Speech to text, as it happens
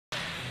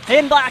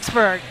in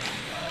Blacksburg.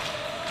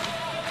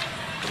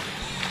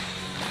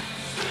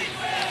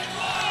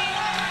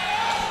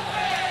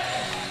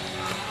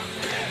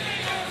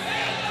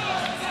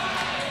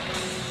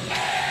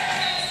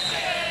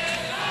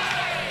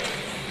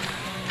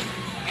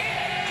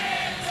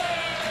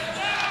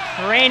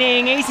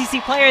 Reigning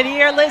ACC Player of the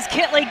Year, Liz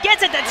Kitley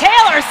gets it to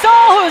Taylor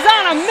Soul, who's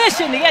on a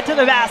mission to get to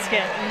the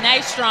basket.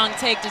 Nice strong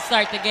take to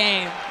start the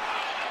game.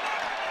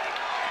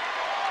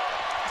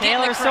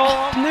 Taylor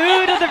Soul,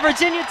 new to the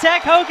Virginia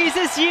Tech Hokies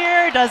this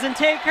year. Doesn't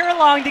take her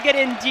long to get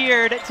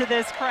endeared to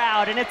this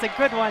crowd, and it's a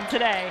good one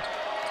today.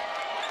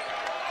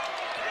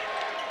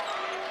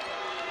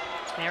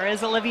 There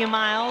is Olivia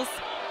Miles.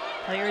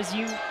 Players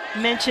you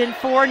mentioned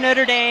for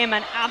Notre Dame,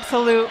 an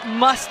absolute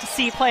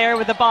must-see player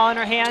with the ball in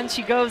her hand.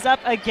 She goes up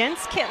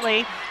against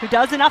Kitley, who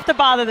does enough to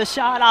bother the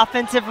shot.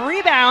 Offensive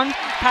rebound.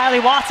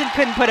 Kylie Watson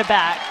couldn't put it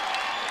back.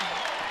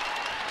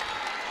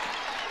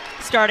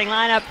 Starting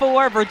lineup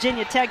for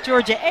Virginia Tech,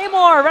 Georgia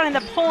Amore running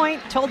the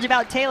point. Told you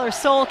about Taylor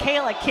Soul,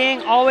 Kayla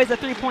King, always a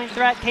three-point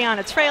threat.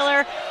 Kayana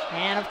Trailer,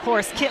 and of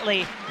course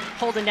Kitley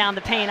holding down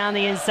the paint on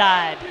the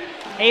inside.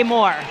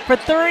 Amore for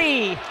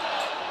three.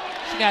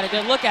 She got a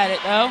good look at it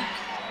though.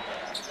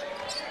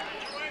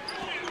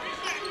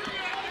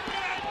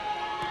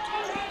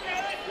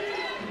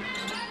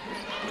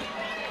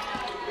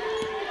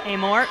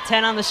 Amore,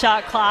 10 on the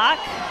shot clock.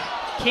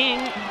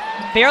 King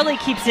barely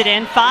keeps it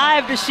in.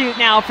 5 to shoot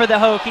now for the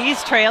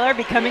Hokies. Trailer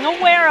becoming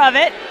aware of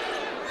it.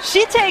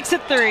 She takes a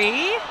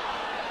three.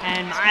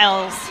 And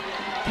Miles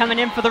coming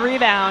in for the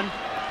rebound.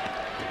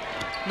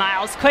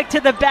 Miles quick to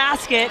the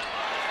basket.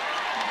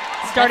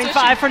 Starting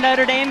five for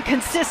Notre Dame,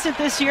 consistent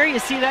this year. You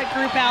see that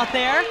group out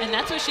there. And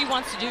that's what she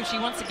wants to do. She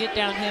wants to get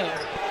downhill.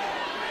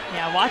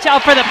 Yeah, watch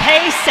out for the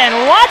pace and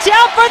watch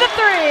out for the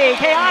three.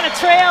 Kayana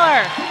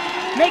Trailer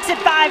makes it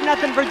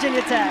 5-0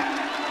 Virginia Tech.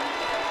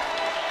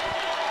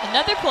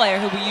 Another player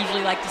who we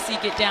usually like to see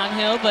get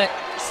downhill, but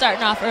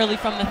starting off early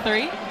from the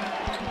three.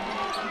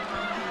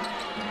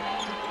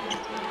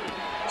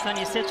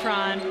 Sonia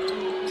Citron,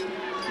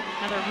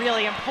 another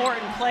really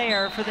important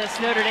player for this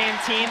Notre Dame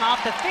team,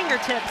 off the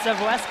fingertips of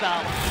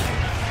Westbeld.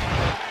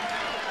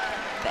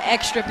 The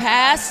extra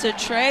pass to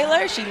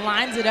Trailer. She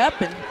lines it up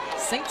and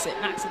sinks it,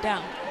 knocks it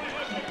down.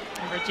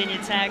 Virginia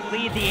Tech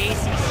lead the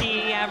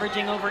ACC,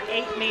 averaging over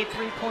 8 made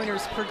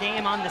three-pointers per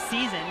game on the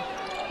season.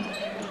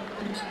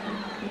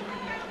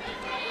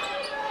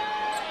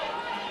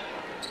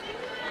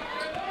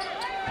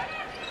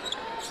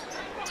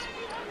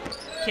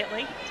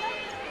 Kitley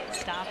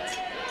stopped,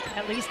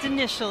 at least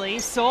initially.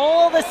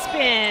 Soul the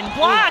spin,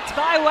 blocked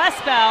by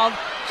Westbeld.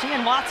 She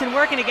and Watson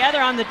working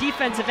together on the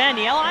defensive end.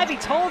 Yale Ivy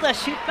told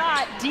us she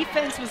thought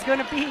defense was going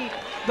to be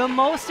the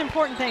most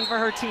important thing for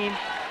her team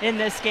in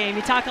this game.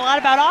 You talk a lot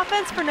about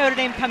offense for Notre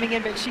Dame coming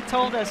in, but she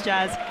told us,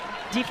 Jazz,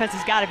 defense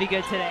has got to be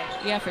good today.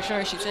 Yeah, for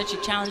sure. She said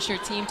she challenged her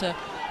team to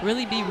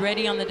really be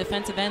ready on the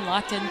defensive end,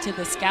 locked into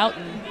the scout,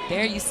 and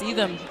there you see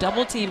them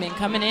double teaming,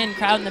 coming in,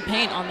 crowding the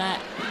paint on that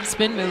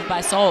spin move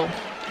by Soul.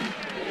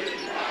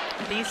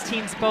 These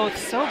teams both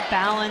so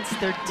balanced,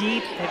 they're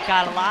deep, they've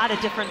got a lot of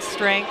different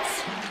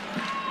strengths.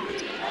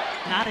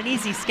 Not an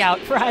easy scout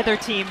for either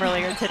team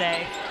earlier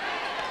today.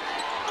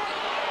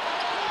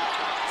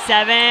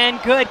 7,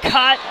 good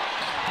cut,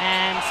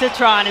 and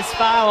Citron is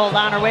fouled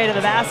on her way to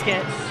the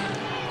basket.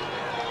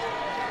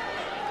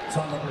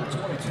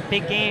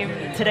 Big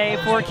game today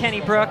for Kenny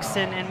Brooks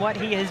and what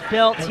he has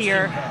built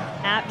here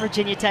at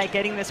Virginia Tech,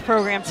 getting this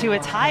program to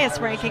its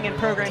highest ranking in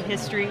program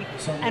history.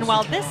 And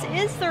while this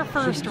is their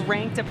first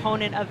ranked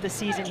opponent of the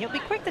season, he'll be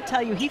quick to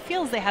tell you he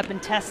feels they have been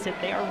tested.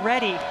 They are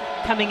ready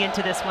coming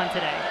into this one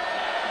today.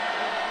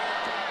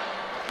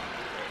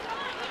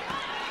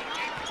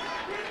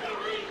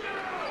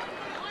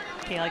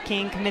 Kayla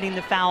King committing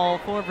the foul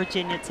for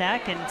Virginia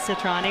Tech, and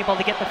Citron able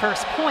to get the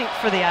first point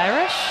for the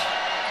Irish.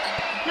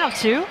 Now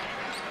 2.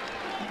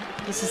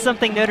 This is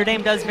something Notre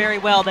Dame does very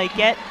well. They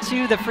get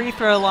to the free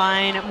throw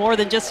line more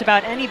than just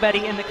about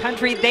anybody in the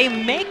country. They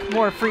make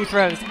more free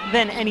throws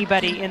than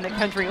anybody in the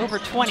country, over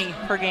 20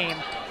 per game.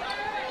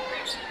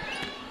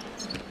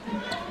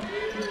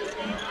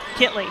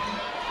 Kitley.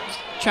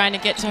 Trying to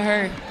get to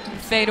her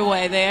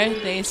fadeaway there.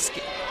 They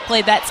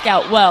played that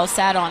scout well,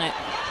 sat on it.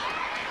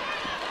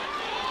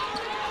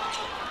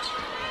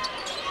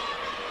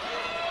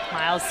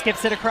 Miles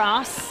skips it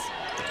across.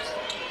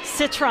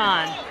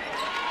 Citron.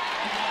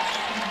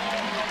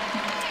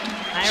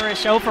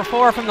 Irish 0 for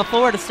 4 from the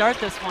floor to start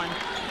this one.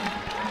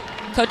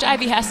 Coach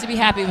Ivy has to be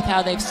happy with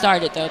how they've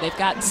started, though. They've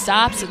gotten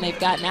stops and they've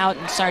gotten out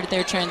and started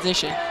their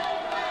transition.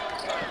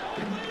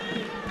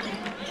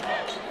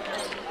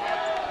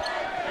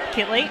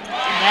 Kitley,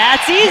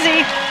 that's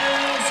easy.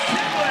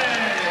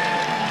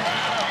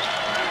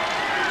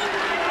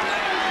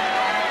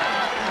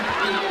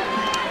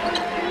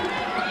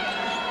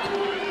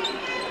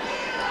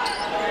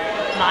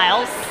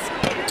 Miles.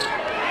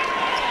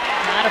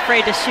 Not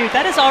afraid to shoot.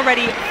 That is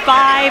already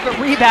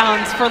 5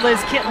 rebounds for Liz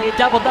Kitley. A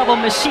double-double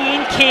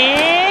machine.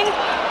 King.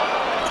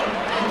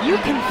 You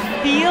can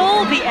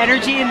feel the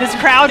energy in this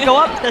crowd go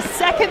up the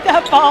second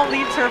that ball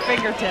leaves her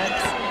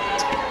fingertips.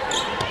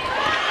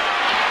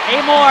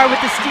 Amore with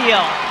the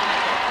steal.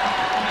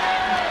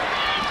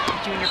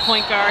 Junior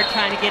point guard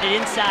trying to get it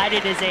inside.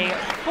 It is a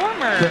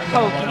former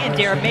Hokie, and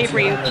Dara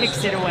Mabry who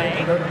kicks it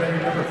away.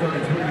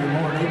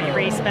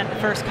 Mabry spent the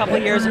first couple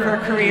of years of her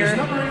career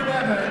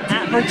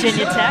at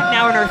Virginia Tech.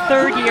 Now in her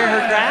third year,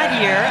 her grad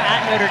year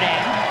at Notre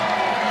Dame.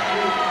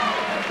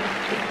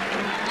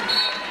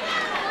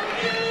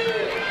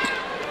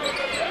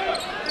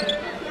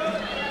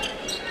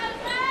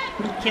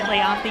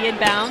 Kitley off the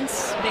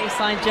inbounds,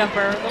 baseline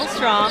jumper, a little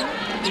strong.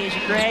 Asia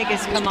Gregg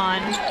has come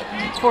on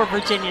for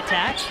Virginia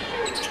Tech.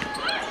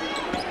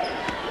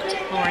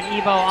 Lauren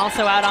Ebo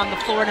also out on the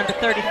floor, number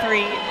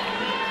 33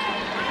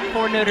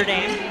 for Notre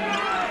Dame.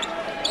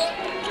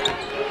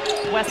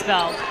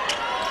 Westfeld.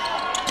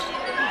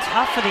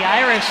 Tough for the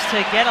Irish to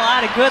get a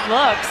lot of good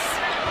looks.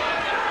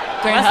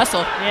 Great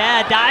hustle.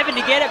 Yeah, diving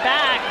to get it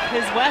back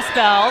is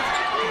Westfeld.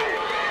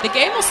 The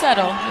game will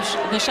settle.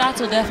 The shots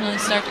will definitely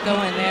start to go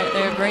in.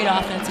 They're a great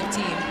offensive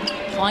team.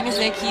 As long as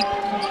they keep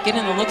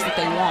getting the looks that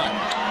they want.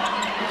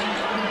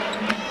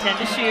 10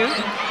 to shoot.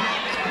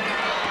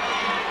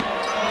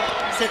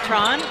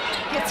 Citron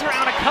gets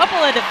around a couple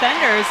of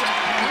defenders.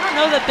 I don't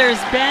know that there's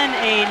been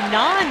a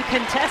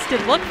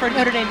non-contested look for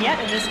Notre Dame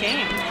yet in this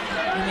game.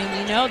 I mean,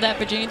 you know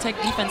that Virginia Tech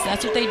defense,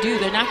 that's what they do.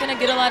 They're not going to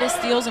get a lot of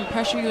steals and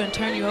pressure you and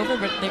turn you over,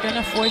 but they're going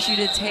to force you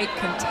to take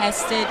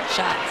contested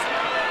shots.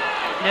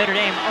 Notre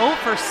Dame 0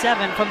 for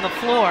 7 from the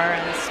floor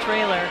as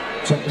Traylor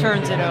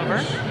turns it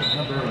over.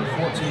 Number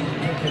 14,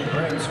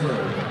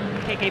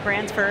 KK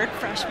Bransford,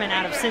 freshman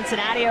out of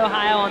Cincinnati,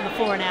 Ohio, on the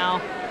floor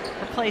now,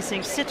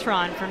 replacing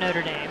Citron for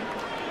Notre Dame.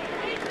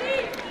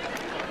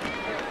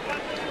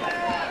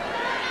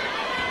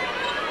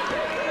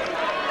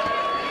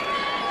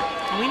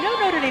 We know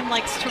Notre Dame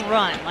likes to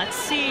run. Let's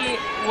see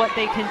what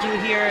they can do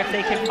here if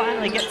they can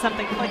finally get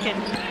something clicking in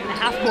the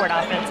half court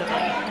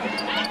offensively.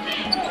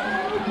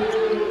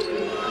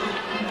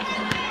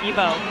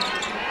 Ebo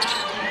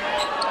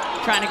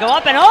trying to go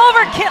up and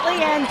over Kitley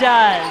and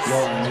does.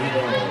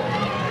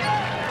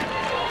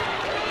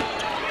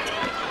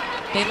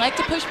 They like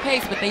to push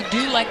pace, but they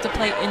do like to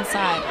play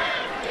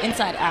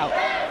inside out.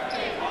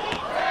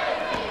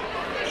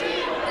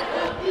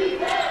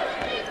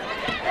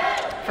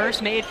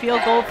 First made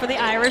field goal for the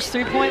Irish,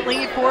 3-point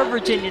lead for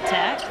Virginia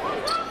Tech.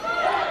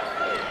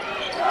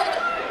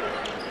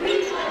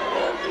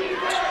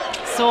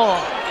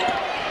 Soule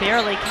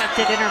barely kept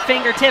it in her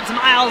fingertips.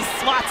 Miles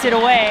swats it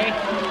away.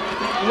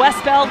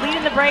 Westfeld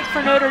leading the break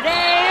for Notre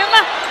Dame.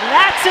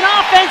 That's an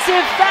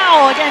offensive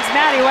foul against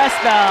Maddie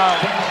Westfeld.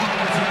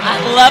 I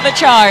love a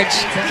charge.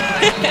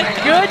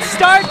 Good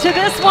start to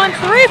this one.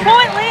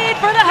 3-point lead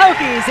for the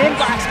Hokies in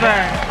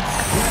Blacksburg.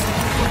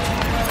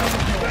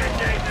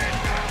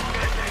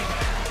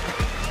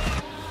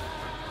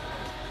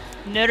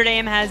 Notre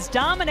Dame has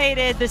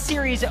dominated the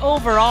series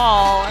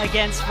overall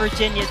against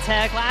Virginia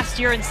Tech. Last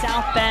year in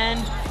South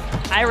Bend,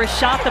 Irish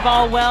shot the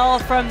ball well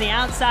from the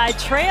outside.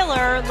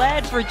 Traylor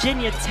led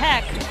Virginia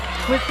Tech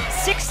with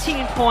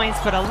 16 points,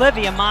 but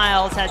Olivia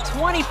Miles had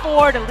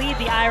 24 to lead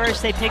the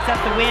Irish. They picked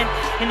up the win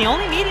in the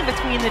only meeting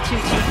between the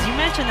two teams. You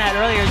mentioned that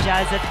earlier,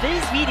 Jazz, that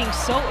these meetings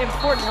so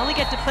important. They only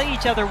get to play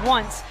each other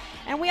once.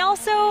 And we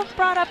also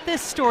brought up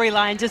this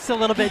storyline just a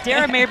little bit.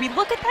 Dara Mabry,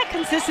 look at that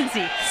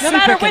consistency. No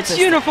matter which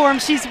uniform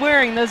she's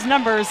wearing, those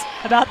numbers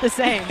about the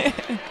same.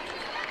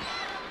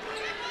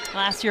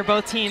 Last year,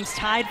 both teams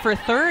tied for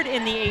third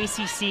in the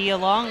ACC,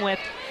 along with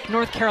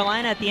North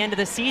Carolina at the end of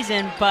the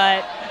season.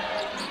 But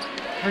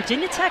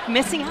Virginia Tech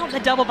missing out in the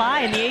double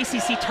bye in the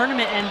ACC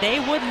tournament, and they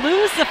would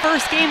lose the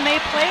first game they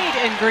played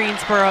in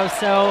Greensboro.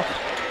 So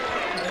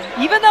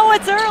even though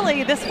it's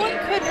early, this one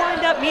could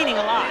wind up meaning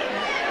a lot.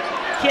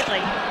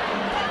 Kitley.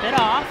 Bit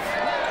off.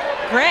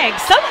 Gregg,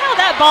 somehow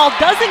that ball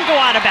doesn't go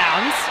out of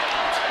bounds.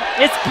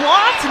 It's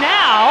blocked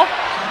now.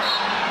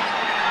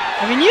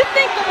 I mean, you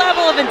think the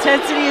level of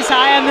intensity is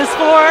high on this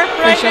floor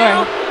right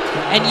now?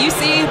 And you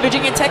see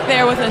Virginia Tech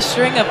there with a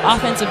string of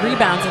offensive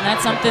rebounds, and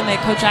that's something that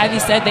Coach Ivey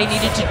said they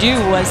needed to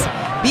do, was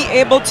be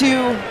able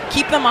to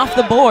keep them off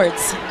the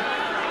boards.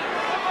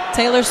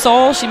 Taylor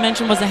Soule, she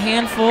mentioned, was a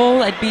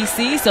handful at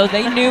BC, so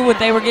they knew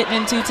what they were getting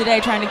into today,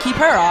 trying to keep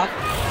her off.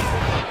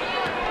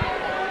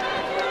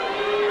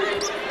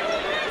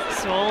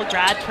 Soule,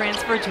 grad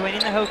transfer,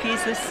 joining the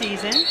Hokies this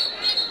season.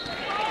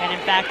 And in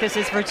fact, this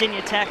is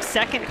Virginia Tech's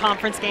second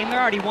conference game.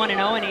 They're already 1-0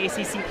 in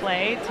ACC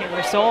play.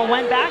 Taylor Soule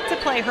went back to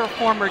play her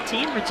former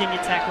team, Virginia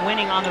Tech,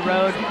 winning on the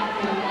road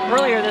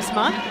earlier this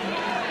month.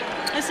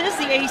 This is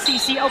the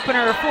ACC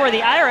opener for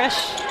the Irish.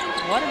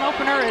 What an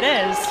opener it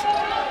is.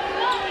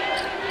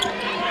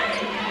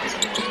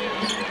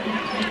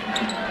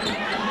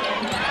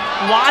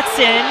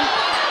 Watson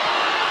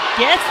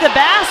gets the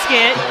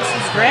basket.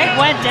 Gregg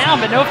went down,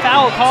 but no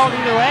foul called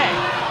either way.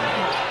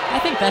 I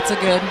think that's a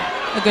good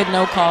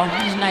no call.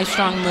 It's a nice,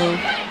 strong move.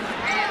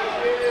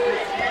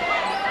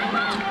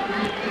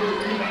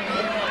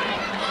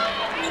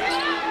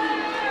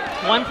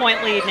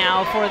 One-point lead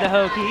now for the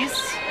Hokies.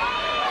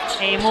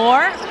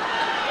 Amore.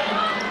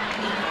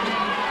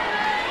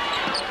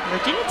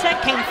 Virginia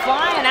Tech came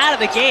flying out of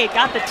the gate,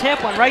 got the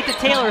tip, went right to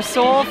Taylor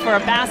Soule for a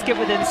basket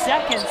within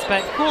seconds,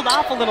 but cooled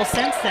off a little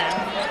since then.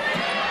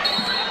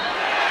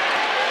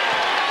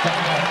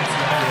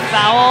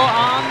 Foul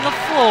on the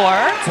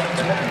floor.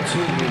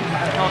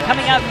 Well,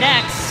 coming up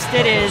next,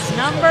 it is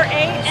number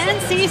 8,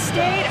 NC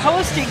State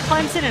hosting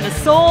Clemson in a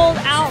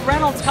sold-out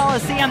Reynolds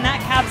Coliseum.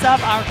 That caps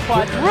up our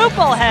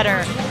quadruple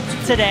header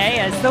today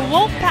as the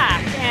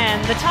Wolfpack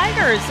and the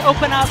Tigers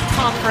open up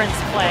conference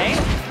play.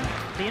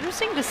 Be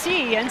interesting to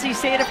see. NC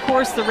State, of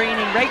course, the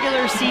reigning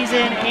regular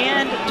season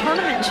and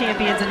tournament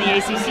champions in the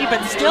ACC,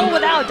 but still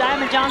without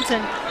Diamond Johnson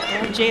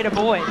and Jada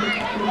Boyd.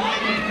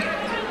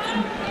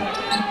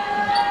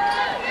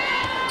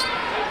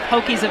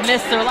 Hokies have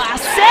missed their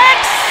last 6.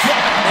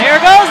 There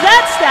goes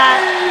that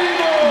stat.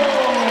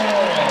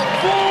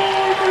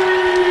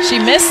 She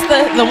missed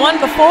the one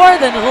before,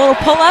 then a little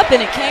pull up,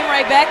 and it came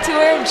right back to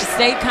her, and she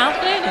stayed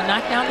confident and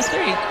knocked down the 3.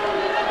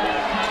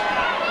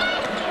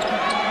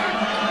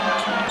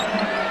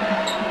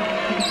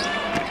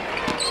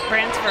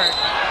 Bransford.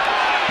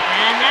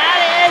 And that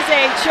is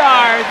a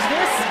charge.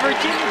 This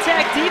Virginia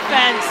Tech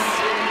defense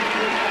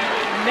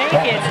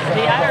making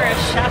the Irish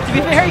have to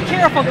be very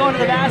careful going to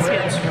the basket.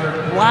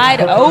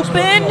 Wide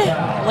open,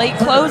 late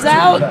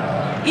closeout,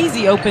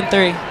 easy open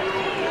 3.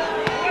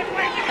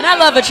 And I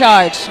love a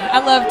charge. I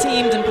love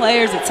teams and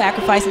players that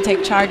sacrifice and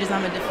take charges.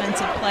 I'm a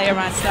defensive player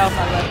myself.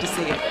 I love to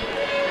see it.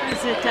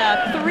 Is it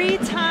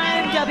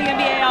 3-time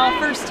WNBA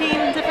All-First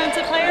Team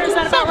defensive player? Is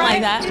that about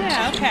right? Something like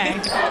that. Yeah, okay.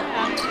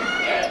 Yeah.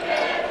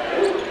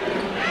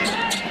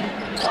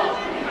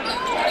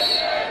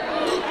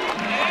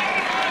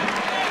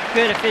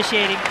 Good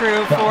officiating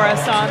crew for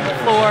us on the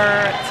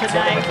floor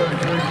tonight.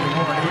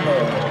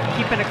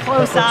 Keeping a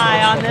close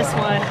eye on this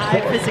one.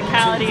 High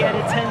physicality and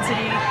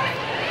intensity.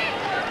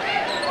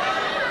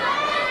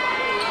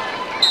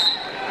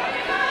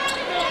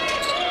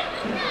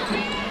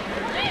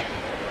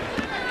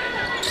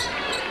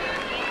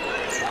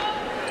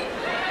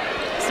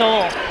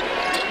 Soule.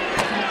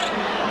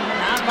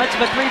 Not much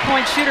of a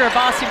three-point shooter at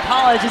Boston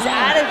College. Has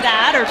added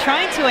that, or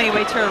trying to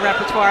anyway, to her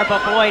repertoire.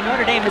 But boy,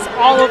 Notre Dame is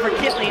all over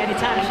Kitley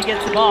anytime she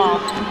gets the ball.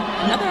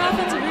 Another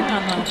offensive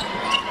rebound, though.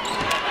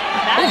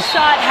 That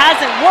shot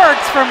hasn't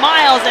worked for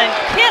Miles, and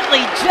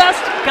Kitley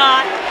just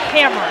got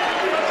hammered.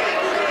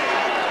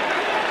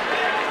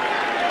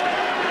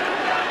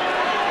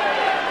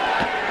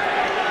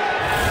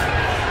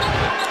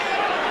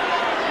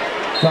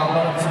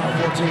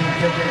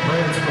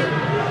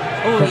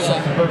 Oh,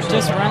 yeah.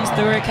 Just runs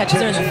through her,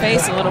 catches her in the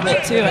face a little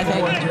bit too, I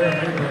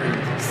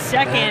think.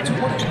 Second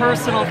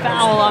personal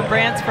foul on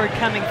Bransford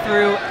coming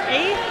through.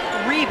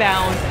 8th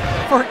rebound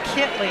for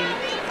Kitley.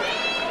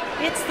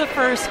 It's the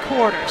first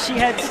quarter. She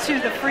heads to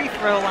the free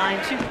throw line.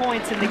 2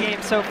 points in the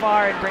game so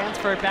far, and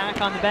Bransford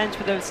back on the bench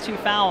with those 2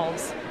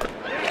 fouls.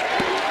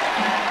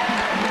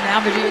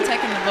 Now Virginia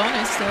taking the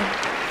bonus to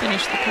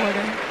finish the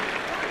quarter.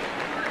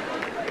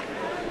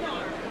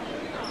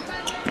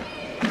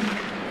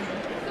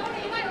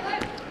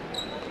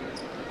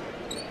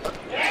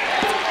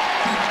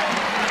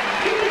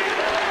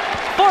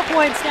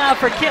 Points now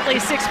for Kitley,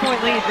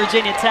 6-point lead,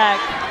 Virginia Tech.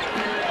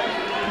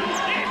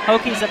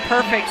 Hokies a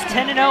perfect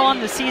 10-0 on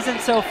the season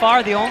so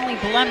far. The only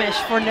blemish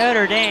for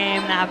Notre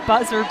Dame, that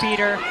buzzer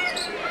beater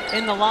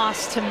in the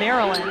loss to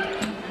Maryland.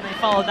 And they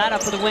followed that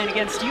up with a win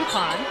against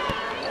UConn.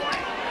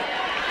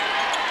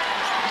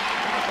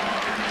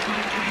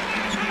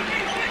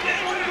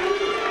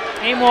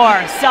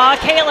 Amore saw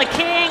Kayla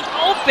King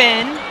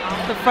open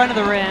off the front of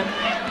the rim.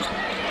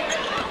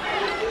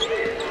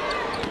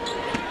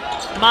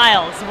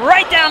 Miles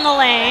right down the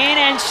lane,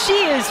 and she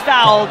is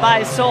fouled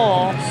by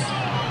Soule.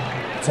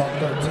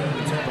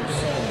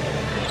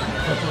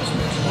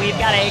 We've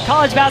got a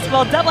college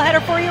basketball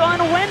doubleheader for you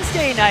on a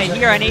Wednesday night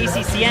here on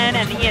ACCN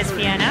and the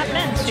ESPN app.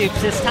 Men's hoops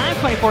this time,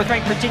 24th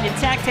ranked Virginia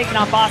Tech taking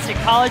on Boston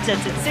College.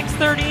 That's at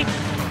 6:30.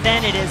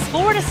 Then it is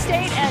Florida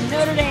State and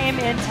Notre Dame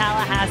in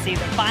Tallahassee.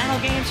 The final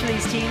games for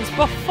these teams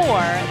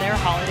before their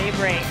holiday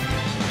break.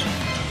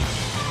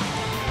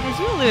 As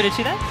you alluded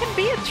to, that can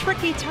be a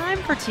tricky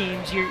time for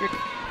teams. You're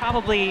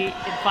probably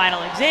in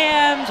final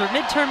exams or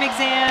midterm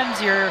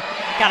exams. You're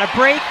got a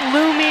break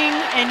looming,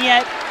 and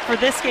yet for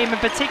this game in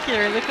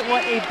particular, look at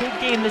what a big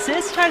game this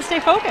is. Try to stay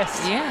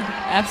focused. Yeah,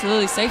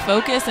 absolutely. Stay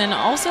focused, and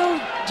also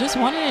just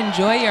want to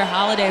enjoy your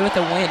holiday with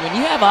a win. When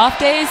you have off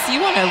days,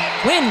 you want to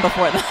win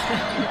before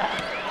that.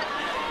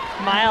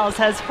 Miles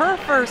has her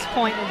first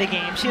point of the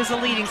game. She is the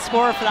leading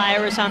scorer for the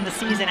Irish on the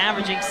season,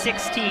 averaging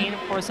 16. Of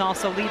course,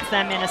 also leads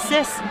them in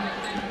assists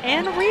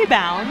and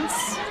rebounds.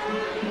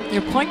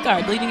 Your point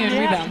guard leading you in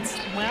rebounds.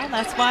 Well,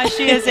 that's why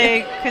she is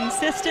a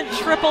consistent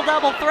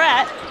triple-double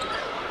threat.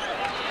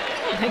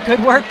 And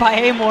good work by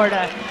Amore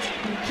to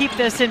keep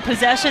this in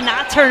possession,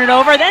 not turn it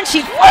over. Then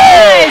she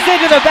flies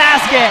into the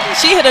basket.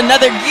 She hit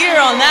another gear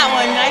on that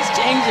one. Nice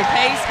change of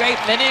pace, great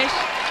finish.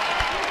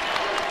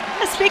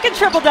 Speaking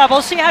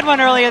triple-double, she had one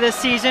earlier this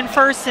season,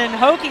 first in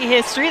Hokie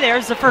history.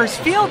 There's the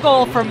first field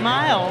goal for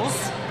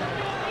Miles.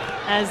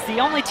 as the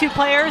only two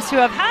players who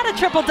have had a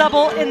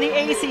triple-double in the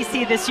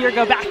ACC this year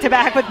go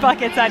back-to-back with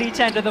buckets on each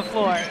end of the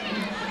floor.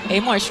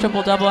 Amor's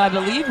triple-double, I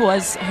believe,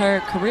 was her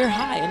career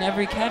high in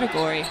every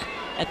category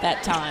at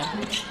that time.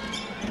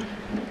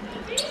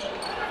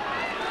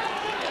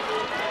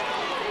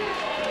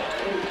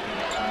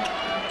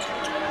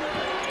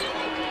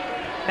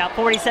 About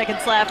 40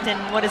 seconds left in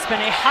what has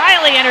been a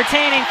highly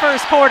entertaining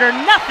first quarter.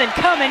 Nothing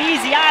coming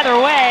easy either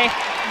way.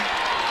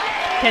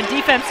 Can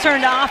defense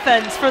turn to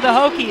offense for the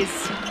Hokies?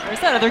 There's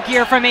that other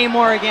gear from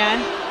Amor again.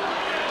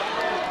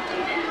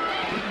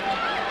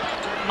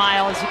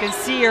 Miles, you can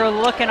see her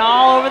looking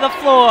all over the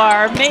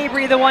floor.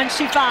 Mabry the one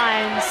she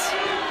finds.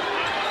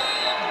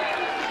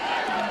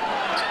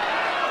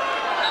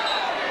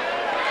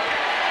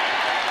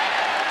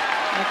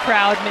 The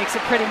crowd makes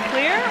it pretty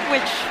clear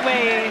which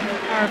way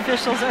our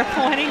officials are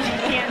pointing.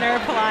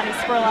 Cantner, Polani,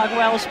 Spurlock,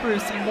 Welsh,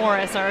 Bruce, and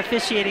Morris, our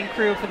officiating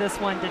crew for this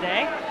one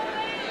today.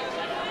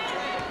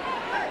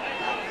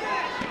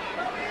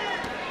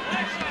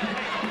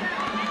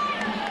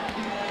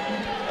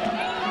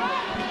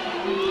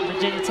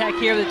 Virginia Tech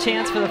here with a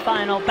chance for the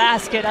final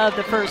basket of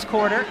the first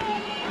quarter.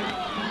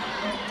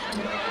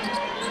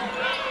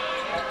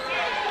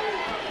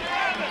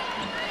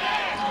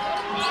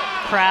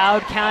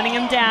 Crowd counting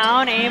him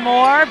down.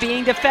 Amor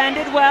being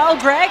defended well.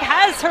 Gregg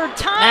has her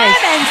time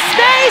and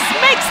space,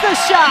 makes the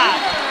shot.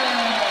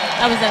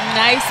 That was a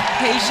nice,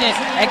 patient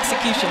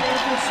execution.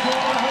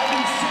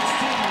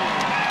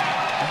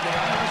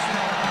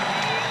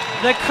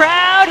 The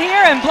crowd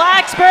here in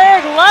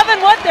Blacksburg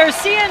loving what they're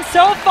seeing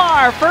so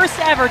far. First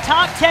ever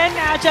top 10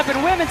 matchup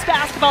in women's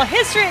basketball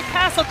history at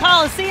Castle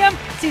Coliseum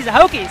sees the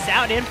Hokies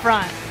out in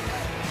front.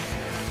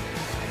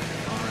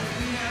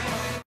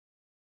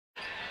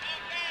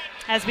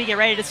 As we get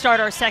ready to start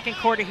our second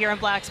quarter here in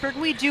Blacksburg,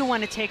 we do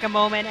want to take a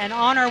moment and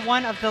honor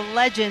one of the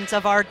legends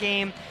of our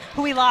game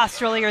who we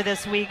lost earlier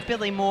this week,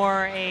 Billy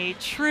Moore, a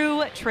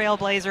true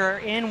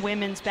trailblazer in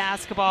women's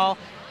basketball.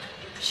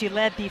 She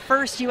led the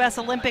first U.S.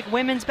 Olympic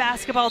women's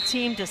basketball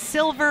team to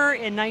silver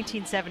in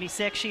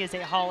 1976. She is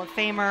a Hall of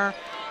Famer,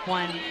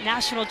 won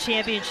national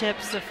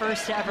championships, the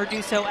first to ever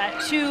do so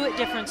at 2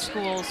 different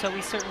schools. So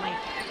we certainly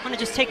want to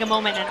just take a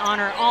moment and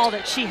honor all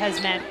that she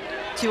has meant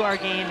to our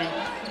game, and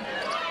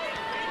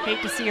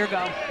hate to see her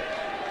go.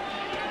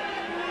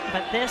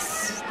 But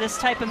this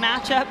type of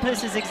matchup,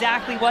 this is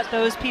exactly what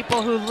those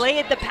people who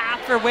laid the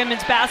path for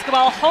women's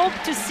basketball hope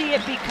to see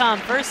it become.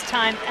 First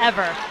time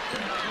ever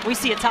we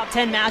see a top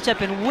 10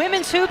 matchup in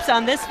women's hoops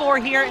on this floor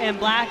here in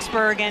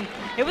Blacksburg. And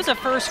it was a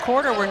first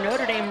quarter where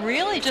Notre Dame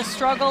really just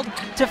struggled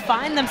to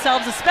find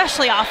themselves,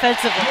 especially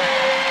offensively.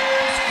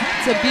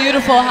 It's a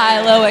beautiful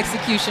high-low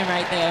execution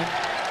right there.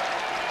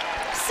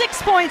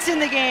 6 points in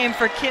the game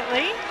for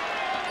Kitley.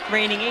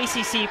 Reigning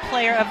ACC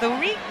Player of the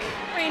Week,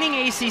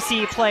 reigning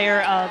ACC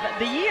Player of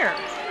the Year.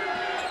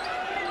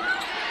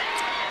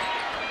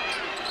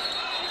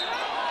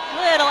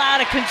 Little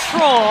out of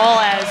control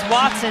as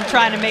Watson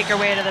trying to make her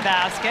way to the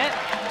basket.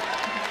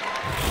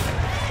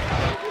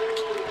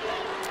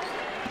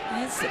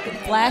 Nice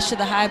flash to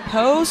the high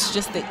post,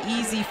 just the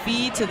easy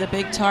feed to the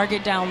big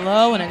target down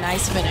low, and a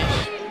nice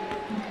finish.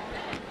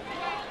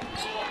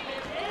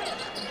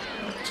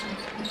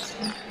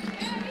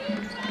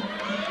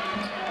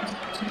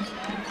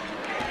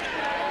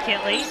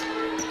 Kitley,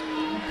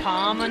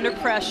 calm under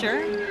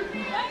pressure.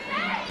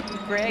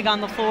 Gregg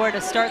on the floor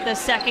to start the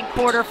second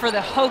quarter for the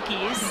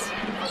Hokies.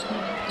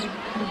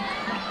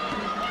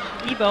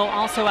 Ebo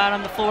also out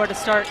on the floor to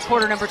start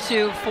quarter number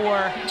 2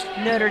 for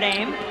Notre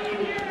Dame.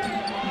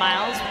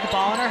 Miles with the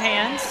ball in her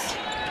hands.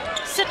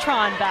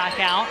 Citron back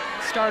out,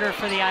 starter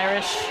for the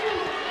Irish.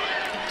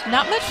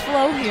 Not much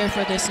flow here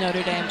for this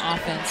Notre Dame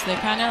offense. They're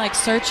kind of like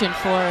searching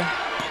for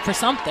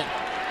something.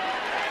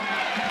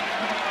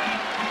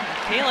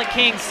 Kayla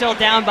King still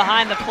down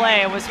behind the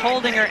play, was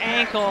holding her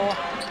ankle.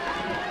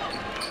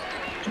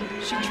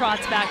 She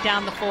trots back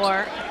down the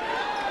floor.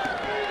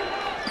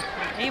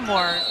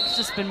 Amor has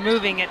just been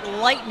moving at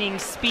lightning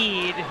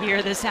speed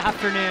here this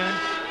afternoon.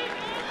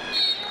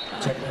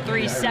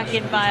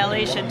 3-second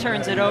violation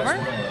turns it over.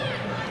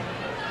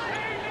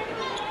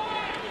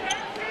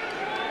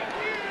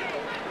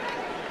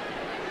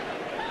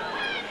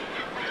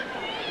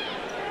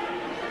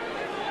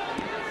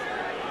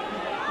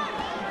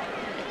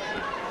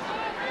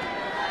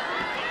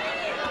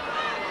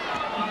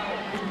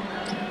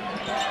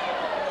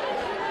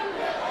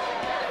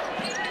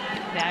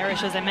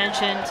 As I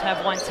mentioned,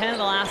 have won 10 of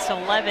the last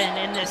 11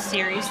 in this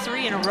series,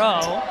 3 in a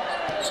row.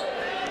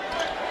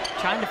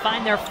 Trying to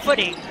find their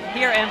footing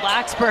here in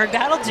Blacksburg.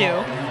 That'll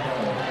do.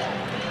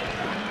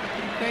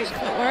 Great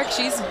footwork.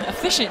 She's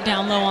efficient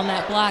down low on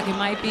that block. It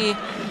might be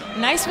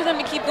nice for them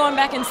to keep going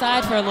back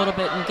inside for a little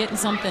bit and getting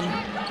something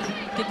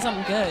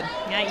good.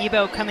 Yeah,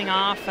 Ebo coming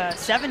off a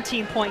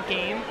 17-point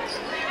game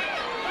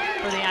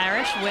for the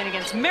Irish, win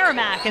against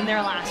Merrimack in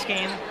their last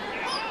game.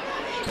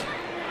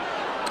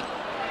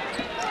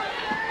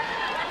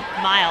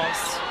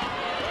 Miles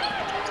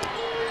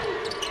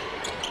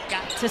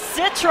got to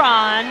Citron,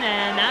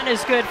 and that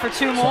is good for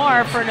 2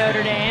 more for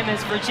Notre Dame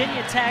as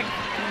Virginia Tech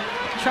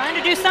trying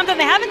to do something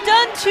they haven't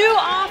done too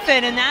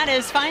often, and that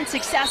is find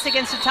success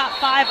against a top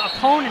 5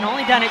 opponent.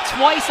 Only done it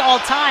twice all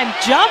time.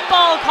 Jump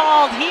ball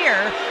called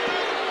here.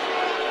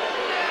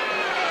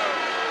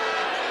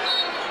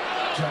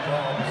 Jump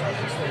ball,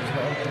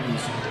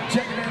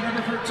 checking in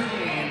number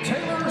 13,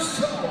 Taylor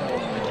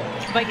Soul.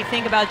 But you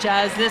think about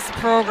Jazz, this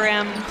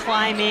program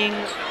climbing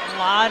a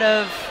lot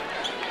of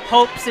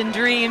hopes and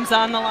dreams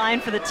on the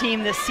line for the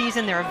team this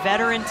season. They're a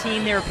veteran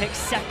team. They were picked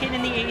 2nd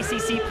in the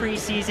ACC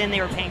preseason. They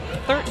were ranked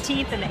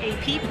 13th in the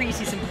AP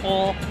preseason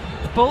poll.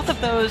 Both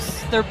of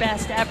those, their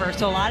best ever.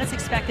 So a lot is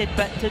expected,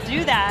 but to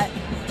do that,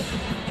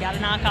 you got to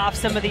knock off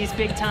some of these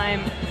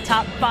big-time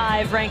top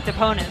 5 ranked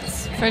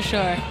opponents. For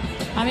sure.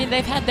 I mean,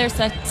 they've had their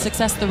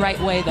success the right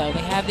way, though.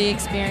 They have the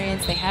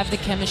experience. They have the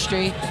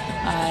chemistry.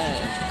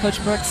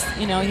 Coach Brooks,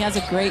 you know, he has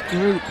a great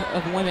group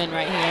of women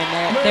right here,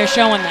 and they're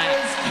showing that.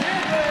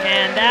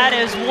 And that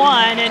is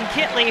one. And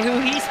Kitley, who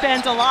he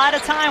spends a lot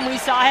of time, we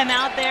saw him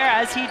out there,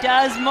 as he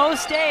does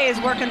most days,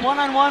 working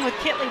one-on-one with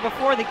Kitley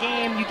before the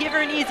game. You give her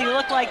an easy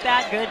look like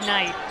that, good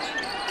night.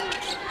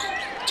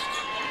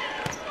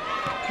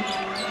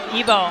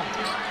 Ebo.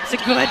 It's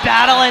a good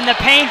battle in the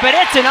paint, but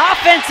it's an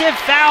offensive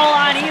foul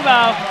on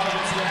Ebo.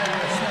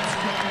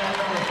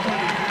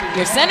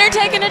 Your center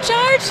taking a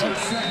charge?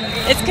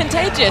 It's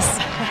contagious.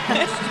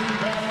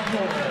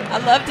 I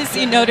love to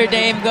see Notre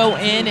Dame go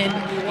in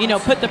and, you know,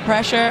 put the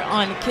pressure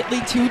on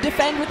Kitley to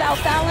defend without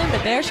fouling,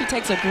 but there she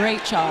takes a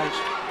great charge.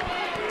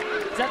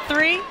 Is that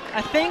 3?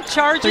 I think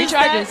charges 3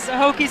 charges. that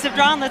the Hokies have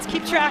drawn. Let's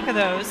keep track of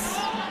those.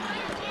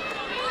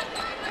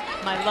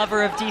 My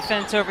lover of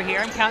defense over here.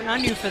 I'm counting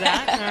on you for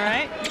that. All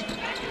right.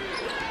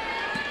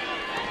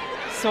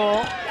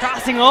 Soul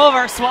crossing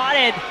over,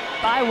 swatted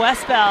by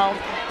Westbeld.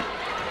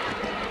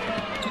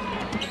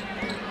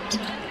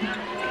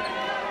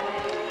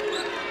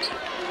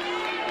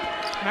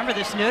 Remember,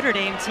 this Notre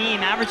Dame team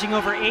averaging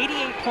over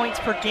 88 points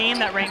per game.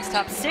 That ranks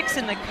top 6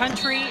 in the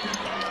country,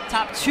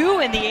 top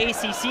 2 in the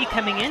ACC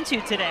coming into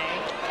today.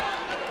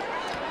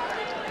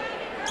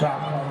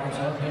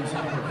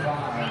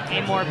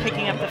 Amore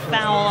picking up the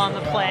foul on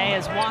the play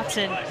as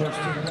Watson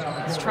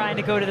is trying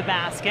to go to the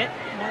basket.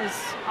 Was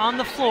on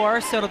the floor,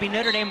 so it'll be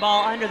Notre Dame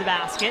ball under the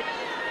basket.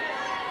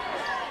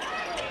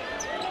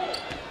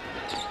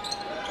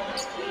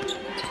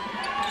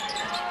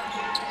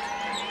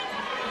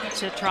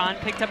 Citron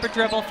picked up a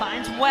dribble,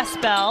 finds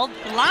Westbeld,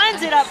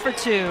 lines it up for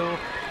 2.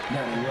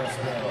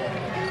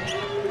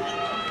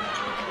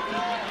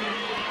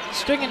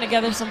 Stringing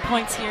together some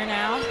points here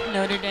now,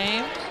 Notre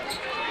Dame.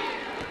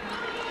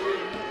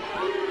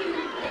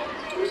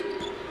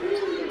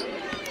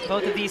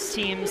 Both of these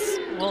teams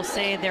will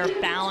say they're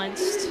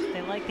balanced.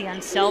 They like the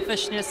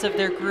unselfishness of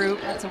their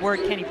group. That's a word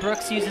Kenny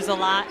Brooks uses a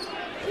lot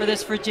for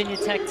this Virginia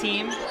Tech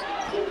team.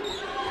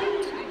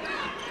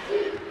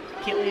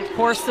 Kitley, of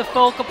course, the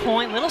focal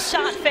point. Little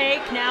shot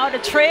fake now to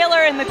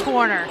Trailer in the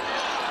corner.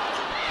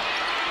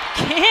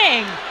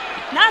 King,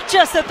 not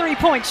just a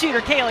 3-point shooter,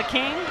 Kayla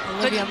King.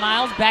 Olivia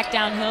Miles back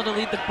downhill to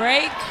lead the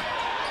break.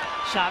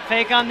 Shot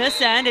fake on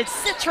this end. It's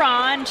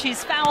Citron.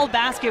 She's fouled.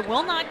 Basket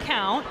will not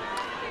count.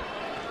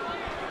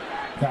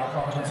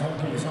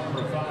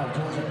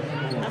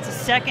 That's a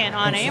second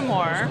on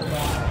Amore.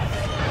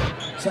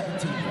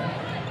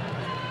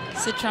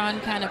 Citron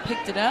kind of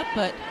picked it up,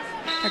 but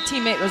her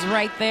teammate was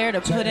right there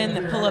to put in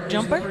the pull-up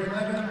jumper.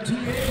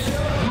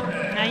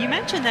 Now, you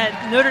mentioned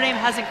that Notre Dame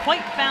hasn't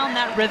quite found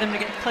that rhythm to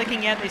get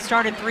clicking yet. They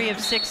started 3 of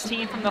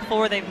 16 from the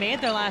floor. They've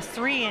made their last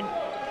 3, and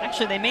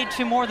actually they made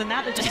 2 more than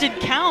that. That just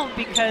didn't count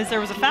because there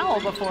was a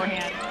foul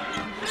beforehand.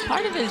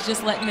 Part of it is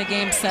just letting the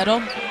game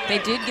settle. They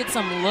did get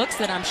some looks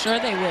that I'm sure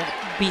they would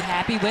be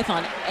happy with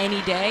on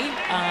any day.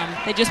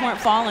 They just weren't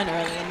falling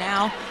early, and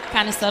now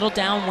kind of settled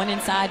down, went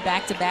inside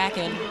back-to-back,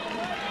 and,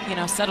 you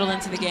know, settled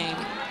into the game.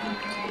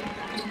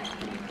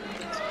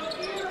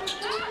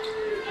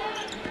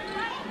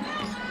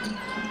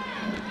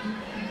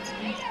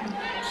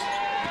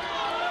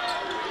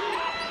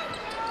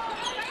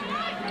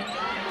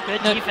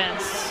 Good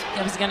defense.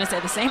 I was going to say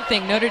the same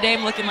thing. Notre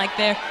Dame looking like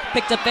they're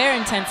picked up their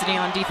intensity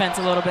on defense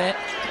a little bit.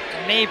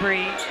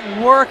 Mabry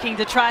working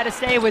to try to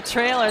stay with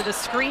Trailer. The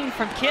screen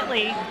from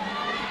Kitley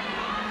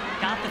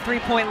got the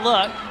 3-point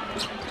look.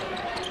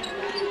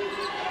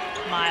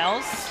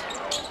 Miles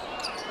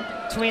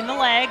between the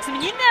legs. I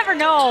mean, you never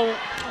know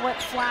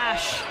what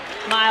flash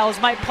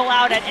Miles might pull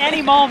out at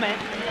any moment.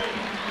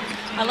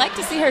 I like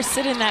to see her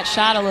sit in that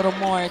shot a little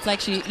more. It's like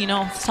she, you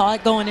know, saw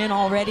it going in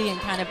already and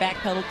kind of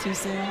backpedaled too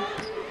soon.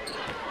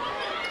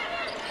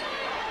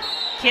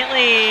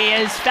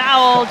 Kitley is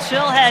fouled.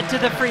 She'll head to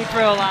the free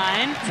throw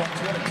line.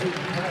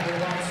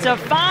 It's a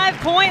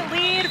 5-point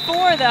lead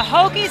for the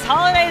Hokies.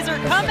 Holidays are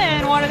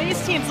coming. One of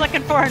these teams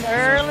looking for an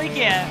early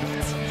gift.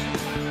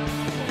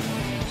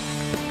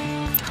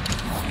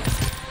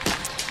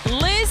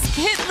 Liz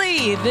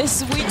Kitley,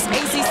 this week's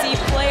ACC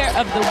Player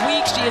of the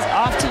Week. She is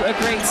off to a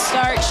great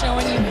start,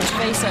 showing you her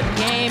face-up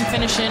game,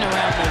 finishing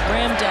around the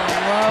rim down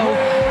low.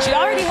 She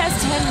already has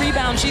 10 rebounds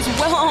rebounds. She's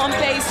well on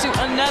pace to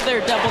another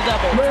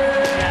double-double.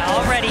 Yeah,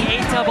 already 8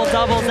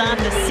 double-doubles on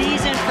the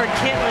season for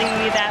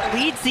Kitley. That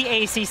leads the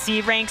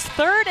ACC, ranks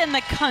 3rd in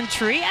the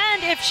country,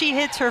 and if she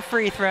hits her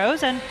free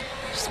throws, and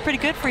she's a pretty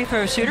good free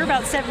throw shooter,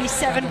 about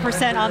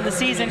 77% on the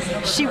season,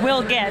 she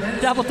will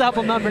get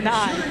double-double number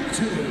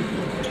 9.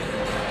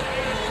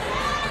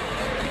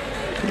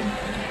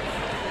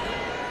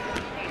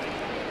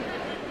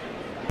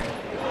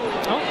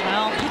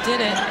 Did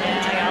it.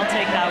 Yeah, I'll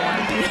take that one.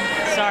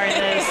 Sorry,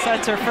 Liz.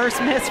 That's her first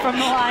miss from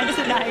the line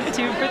tonight,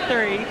 2 for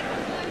 3.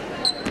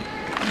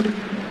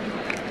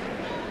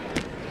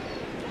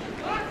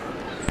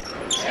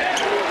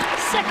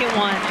 Second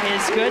one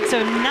is good, so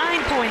 9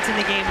 points in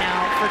the game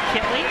now for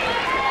Kitley.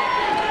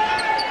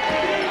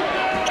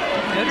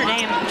 Notre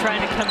Dame trying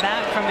to come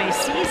back from a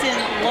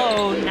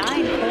season-low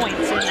 9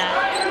 points in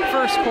that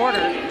first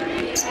quarter.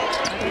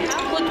 They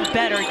have looked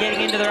better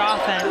getting into their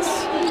offense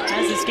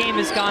as this game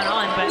has gone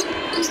on, but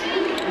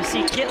you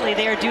see Kitley,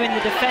 they are doing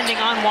the defending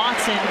on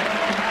Watson.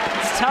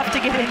 It's tough to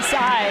get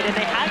inside, and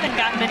they haven't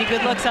gotten many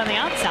good looks on the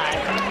outside.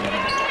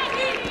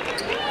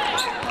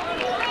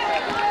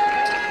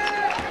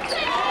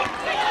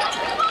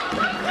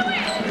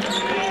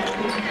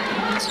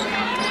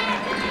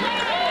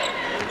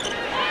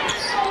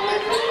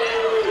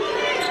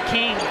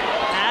 King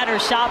had her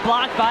shot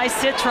blocked by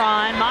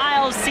Citron.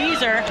 Miles sees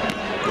her.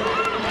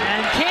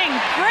 And King,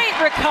 great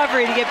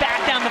recovery to get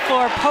back down the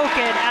floor, poke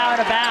it out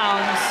of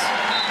bounds.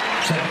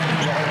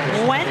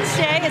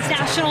 Wednesday is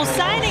National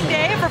Signing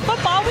Day for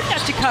football. We've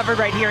got you covered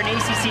right here on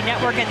ACC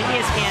Network and the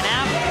ESPN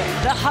app.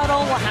 The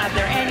Huddle will have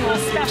their annual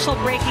special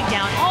breaking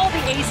down all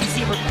the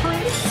ACC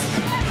recruits.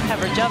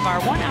 Coverage of our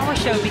 1-hour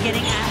show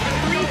beginning at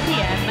 3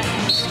 p.m.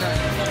 Eastern.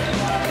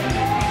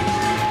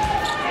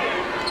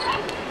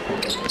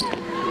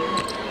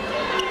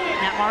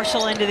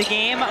 Marshall into the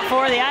game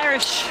for the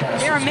Irish.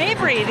 Vera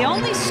Mabry, the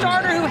only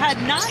starter who had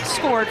not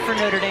scored for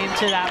Notre Dame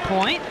to that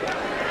point,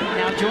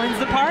 now joins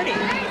the party.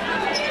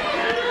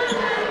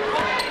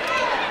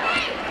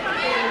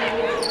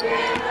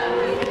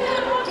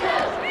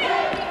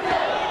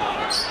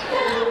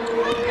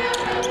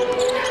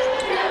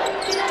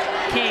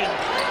 King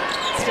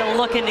still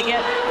looking to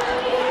get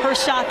her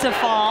shot to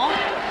fall.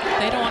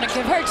 They don't want to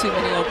give her too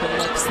many open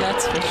looks,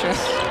 that's for sure.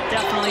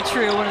 Definitely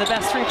true. One of the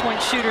best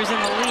three-point shooters in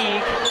the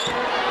league.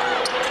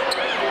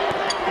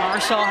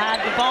 Marshall had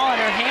the ball in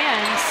her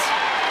hands.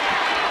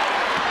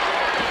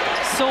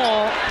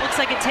 Soule, looks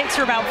like it takes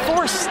her about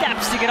 4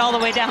 steps to get all the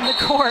way down the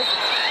court.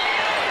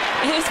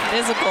 It is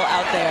physical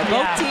out there.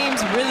 Both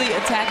teams really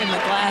attacking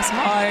the glass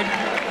hard.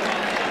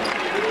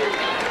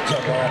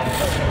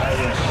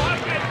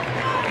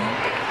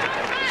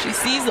 She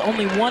sees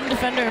only one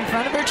defender in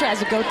front of her, tries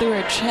to go through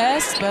her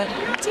chest, but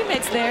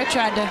teammates there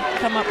tried to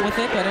come up with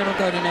it, but it'll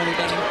go to Notre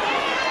Dame.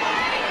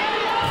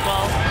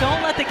 Well,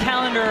 don't let the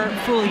calendar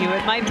fool you.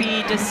 It might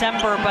be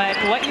December, but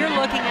what you're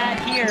looking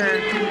at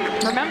here,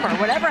 remember,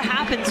 whatever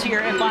happens here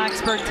in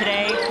Blacksburg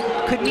today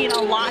could mean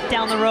a lot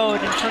down the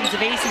road in terms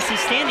of ACC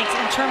standings,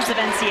 in terms of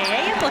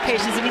NCAA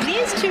implications. I mean,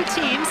 these two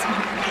teams,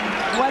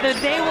 whether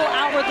they will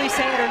outwardly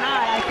say it or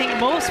not, I think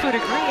most would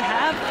agree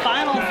have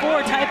Final Four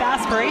type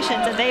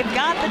aspirations, and they've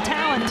got the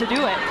talent to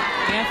do it.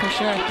 Yeah, for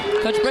sure.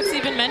 Coach Brooks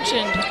even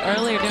mentioned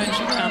earlier during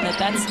shoot-around that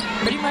that's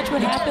pretty much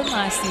what happened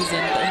last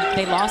season.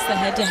 They lost the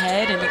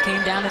head-to-head, and it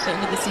came down at the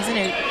end of the season.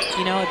 It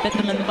bit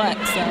them in the butt.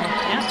 So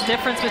yeah,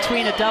 difference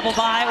between a double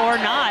bye or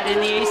not in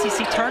the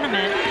ACC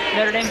tournament.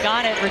 Notre Dame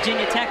got it.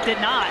 Virginia Tech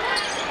did not.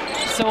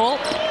 Soule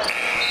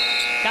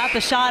got the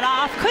shot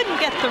off, couldn't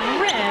get the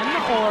rim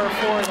or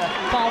for the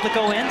ball to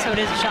go in, so it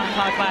is a shot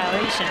clock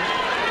violation.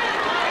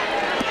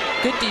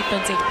 Good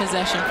defensive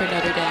possession for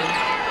Notre Dame.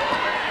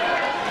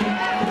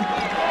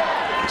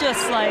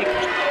 Just like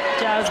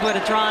Jazz would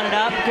have drawn it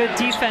up. Good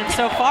defense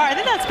so far. I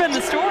think that's been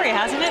the story,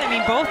 hasn't it? I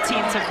mean, both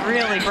teams have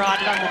really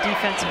brought it on the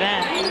defensive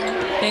end.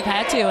 They've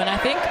had to, and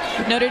I think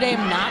Notre Dame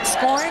not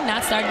starting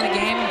the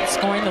game,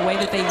 scoring the way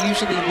that they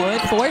usually would,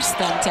 forced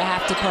them to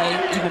have to play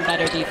even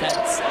better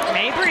defense.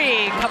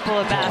 Mabry, a couple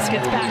of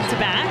baskets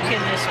back-to-back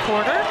in this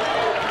quarter.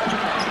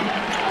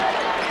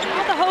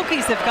 Well, the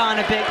Hokies have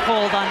gone a bit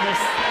cold on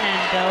this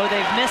end, though.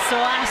 They've missed the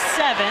last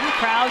 7.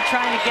 Crowd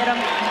trying to get them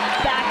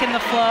back in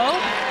the flow.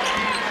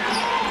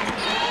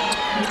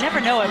 You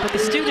never know it, but the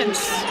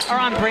students are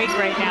on break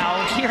right now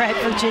here at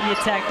Virginia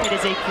Tech. It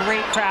is a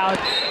great crowd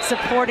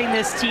supporting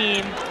this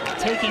team,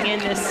 taking in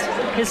this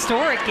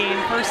historic game.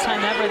 First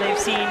time ever they've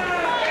seen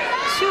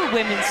 2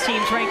 women's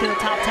teams ranked in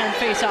the top 10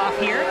 face-off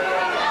here.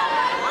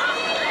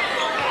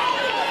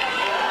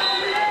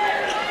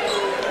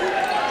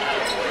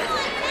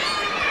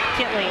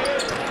 Kitley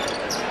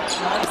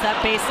loves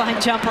that baseline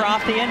jumper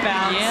off the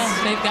inbounds. Yeah,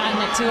 they've gotten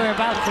it to her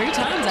about 3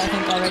 times, I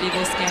think, already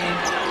this game.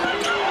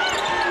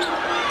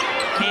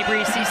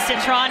 Mabry sees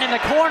Citron in the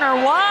corner,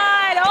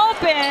 wide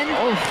open.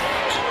 Oh.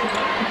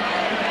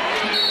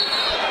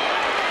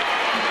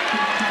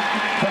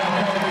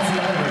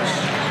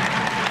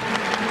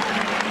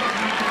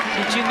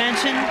 Did you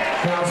mention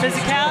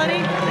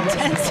physicality,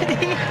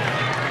 intensity?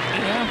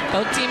 Yeah.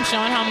 Both teams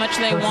showing how much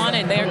they want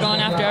it. They're going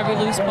after every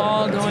loose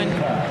ball, going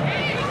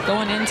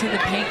into the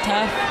paint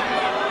tough.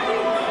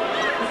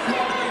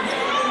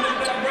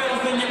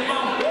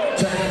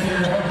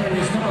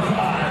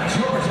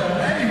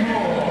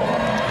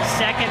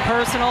 Second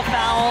personal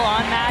foul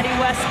on Maddie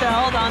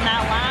Westfeld on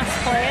that last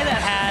play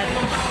that had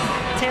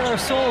Taylor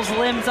Souls'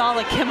 limbs all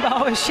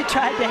akimbo as she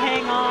tried to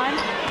hang on.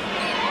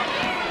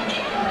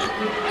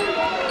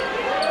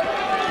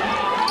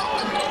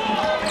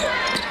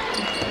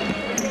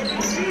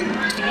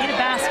 You need a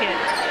basket.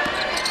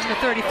 Number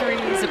 33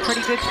 is a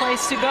pretty good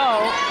place to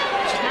go.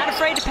 She's not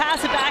afraid to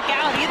pass it back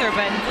out either,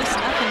 but just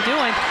nothing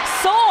doing.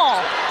 Soul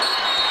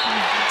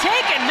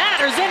taking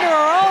matters into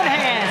her own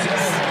hands.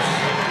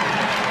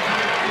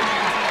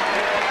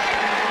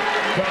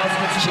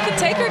 She could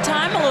take her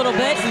time a little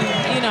bit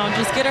and, you know,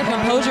 just get her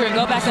composure and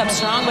go back up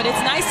strong, but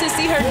it's nice to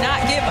see her not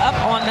give up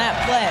on that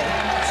play.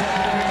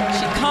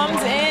 She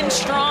comes in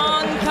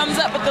strong, comes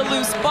up with the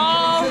loose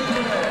ball,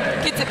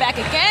 gets it back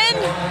again,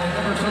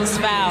 is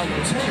fouled.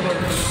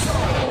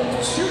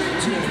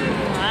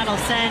 That'll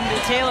send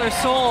Taylor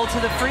Soul to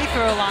the free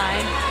throw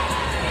line,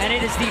 and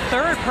it is the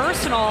third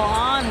personal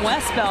on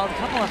Westfeld. A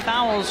couple of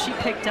fouls she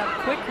picked up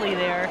quickly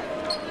there.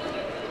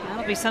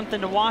 That'll be something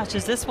to watch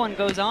as this one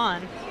goes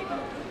on.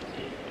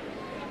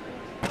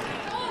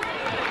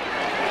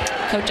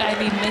 Coach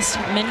Ivy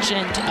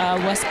mentioned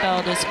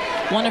Westfeld is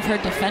one of her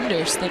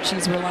defenders that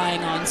she's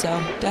relying on, so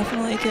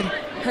definitely could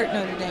hurt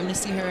Notre Dame to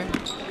see her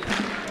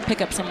pick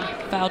up some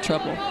foul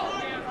trouble.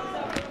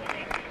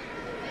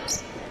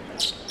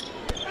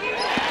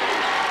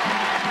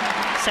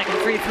 Second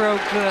free throw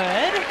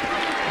good.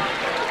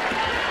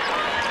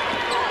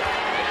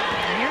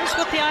 And here's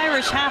what the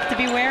Irish have to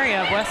be wary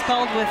of.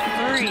 Westfeld with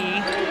 3.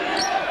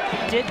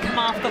 Did come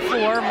off the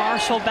floor.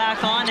 Marshall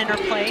back on in her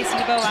place.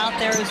 Ebo out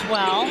there as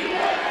well.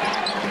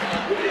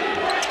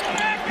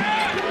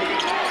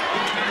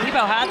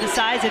 Ebo had the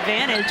size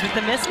advantage with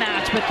the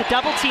mismatch, but the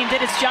double team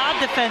did its job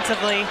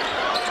defensively.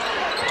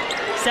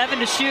 7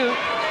 to shoot.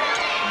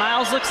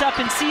 Miles looks up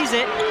and sees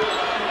it.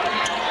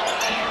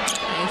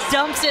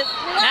 Dumps it.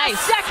 Nice.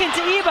 Second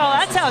to Ebo.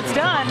 That's how it's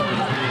done.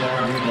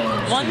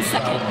 1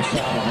 second.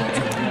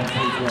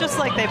 Just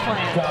like they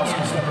planned.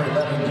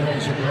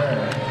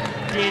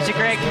 Deja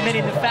Gregg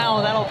committing the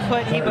foul. That'll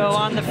put Ebo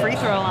on the free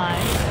throw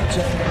line.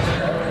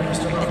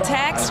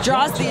 Attacks,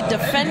 draws the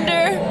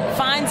defender,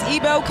 finds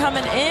Ebo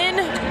coming in.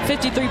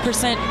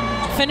 53%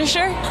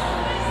 finisher.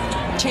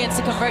 Chance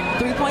to convert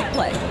 3-point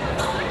play.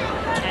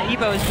 Yeah,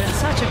 Ebo has been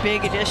such a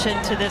big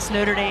addition to this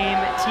Notre Dame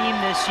team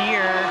this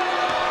year.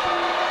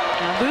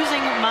 Losing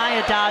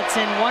Maya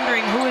Dodson,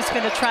 wondering who is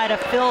going to try to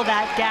fill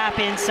that gap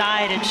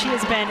inside, and she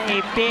has been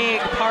a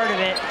big part of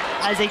it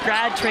as a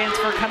grad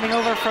transfer coming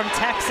over from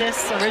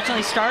Texas.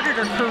 Originally started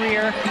her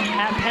career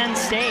at Penn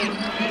State,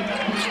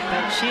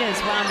 but she has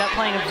wound up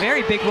playing a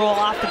very big role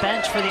off the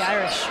bench for the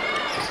Irish.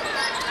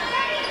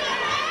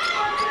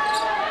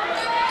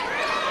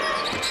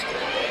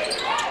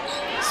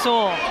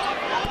 Soul.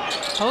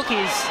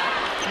 Hokies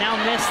now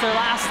missed their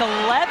last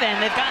 11.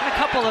 They've gotten a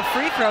couple of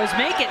free throws,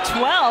 make it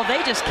 12.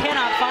 They just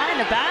cannot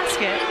find a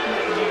basket.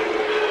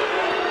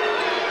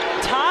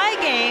 Tie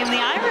game,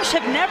 the Irish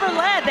have never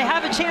led. They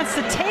have a chance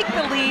to take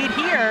the lead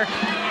here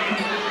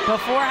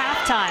before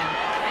halftime.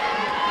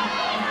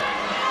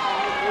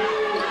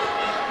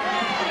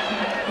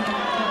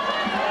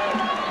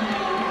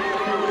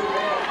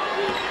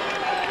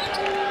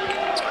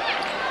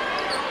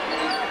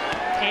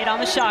 Eight on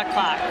the shot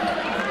clock.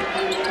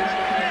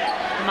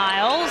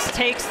 Miles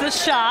takes the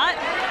shot.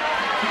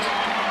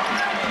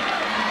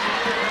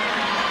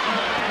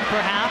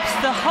 Perhaps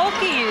the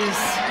Hokies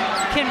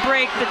can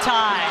break the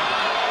tie.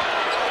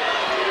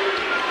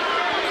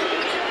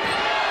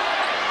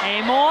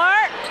 Amor.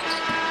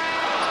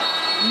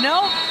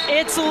 Nope,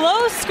 it's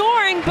low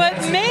scoring, but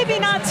maybe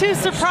not too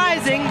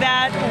surprising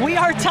that we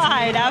are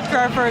tied after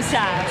our first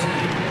half.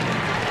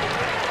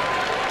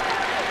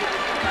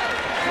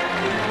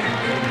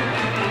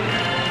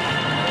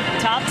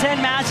 Top 10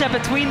 matchup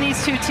between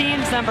these two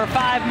teams. Number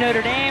 5,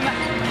 Notre Dame.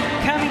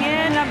 Coming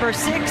in, number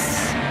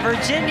 6,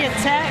 Virginia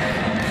Tech.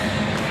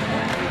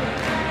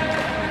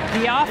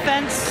 The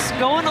offense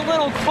going a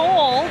little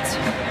cold.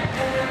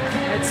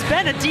 It's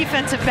been a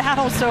defensive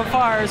battle so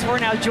far as we're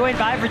now joined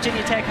by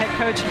Virginia Tech head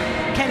coach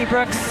Kenny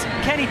Brooks.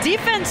 Kenny,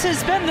 defense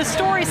has been the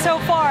story so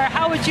far.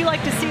 How would you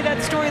like to see that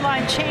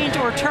storyline change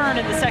or turn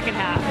in the second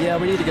half? Yeah,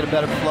 we need to get a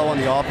better flow on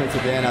the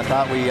offensive end. I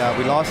thought we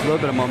lost a little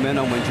bit of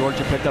momentum when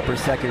Georgia picked up her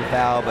second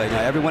foul, but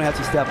everyone has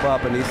to step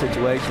up in these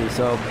situations.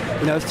 So,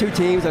 it's two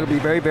teams that will be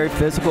very, very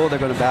physical. They're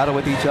going to battle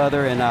with each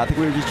other, and I think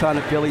we were just trying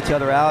to feel each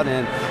other out,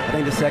 and I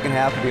think the second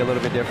half will be a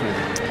little bit different.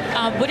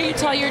 What do you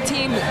tell your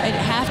team at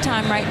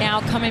halftime right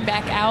now, coming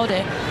back out?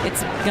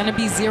 It's going to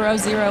be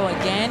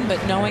 0-0 again,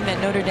 but knowing that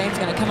Notre Dame's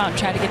going to come out and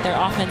try to get their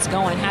offense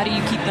going, how do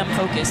you keep them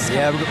focused?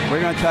 Yeah,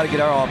 we're going to try to get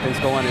our offense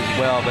going as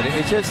well, but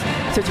it's just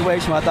a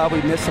situation where I thought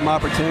we missed some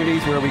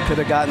opportunities where we could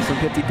have gotten some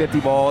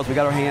 50-50 balls. We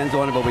got our hands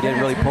on it, but we didn't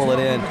really pull it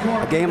in.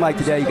 A game like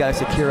today, you got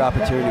to secure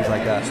opportunities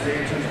like that.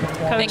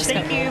 Coach,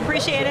 thank you.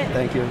 Appreciate it.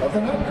 Thank you.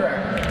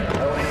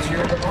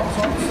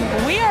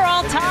 We are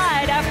all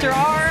tied after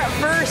our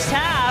first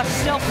half.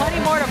 Still plenty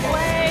more to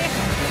play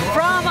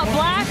from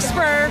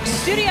Blacksburg.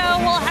 Studio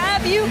will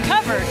have you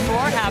covered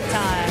for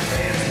halftime.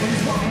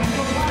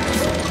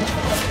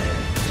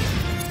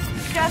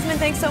 Jasmine,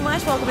 thanks so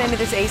much. Welcome into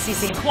this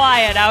ACC.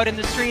 Quiet out in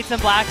the streets in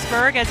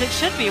Blacksburg, as it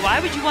should be. Why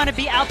would you want to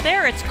be out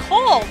there? It's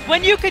cold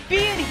when you could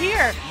be in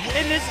here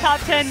in this top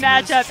 10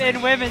 matchup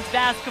in women's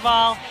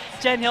basketball.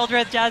 Jen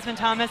Hildreth, Jasmine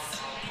Thomas.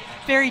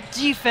 Very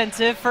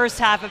defensive first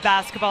half of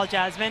basketball,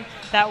 Jasmine,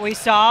 that we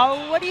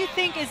saw. What do you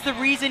think is the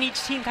reason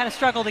each team kind of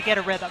struggled to get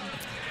a rhythm?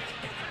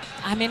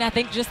 I mean, I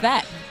think just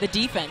that, the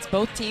defense.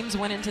 Both teams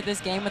went into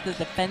this game with a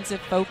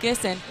defensive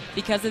focus, and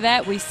because of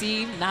that, we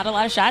see not a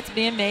lot of shots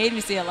being made.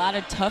 We see a lot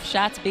of tough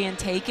shots being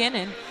taken,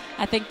 and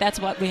I think that's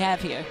what we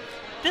have here.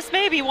 This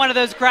may be one of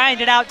those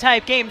grinded out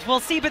type games.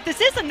 We'll see, but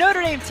this is a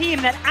Notre Dame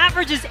team that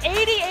averages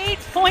 88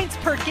 points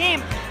per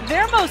game.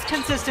 Their most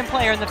consistent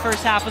player in the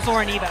first half was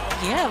Lauren Ebo.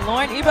 Yeah,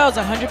 Lauren Ebo is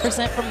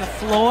 100% from the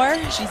floor.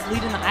 She's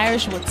leading the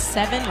Irish with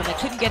 7. When they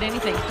couldn't get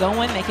anything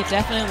going, they could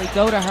definitely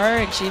go to her,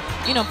 and she,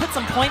 put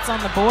some points on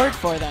the board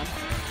for them.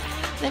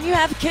 Then you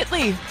have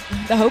Kitley.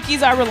 The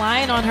Hokies are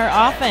relying on her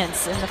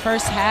offense. In the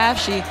first half,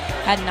 she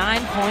had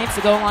 9 points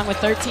to go along with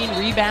 13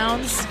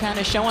 rebounds, kind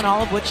of showing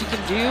all of what she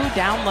can do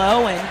down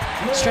low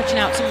and stretching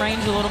out some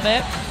range a little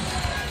bit.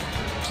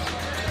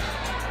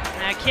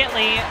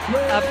 Kitley,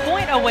 a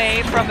point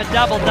away from a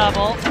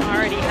double-double,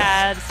 already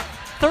has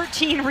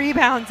 13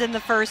 rebounds in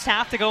the first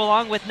half to go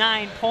along with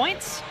 9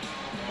 points.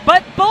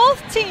 But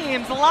both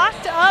teams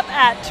locked up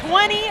at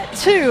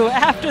 22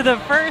 after the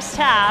first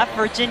half.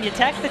 Virginia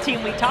Tech, the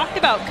team we talked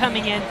about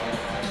coming in,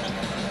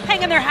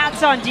 hanging their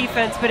hats on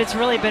defense, but it's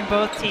really been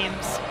both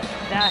teams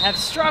that have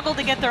struggled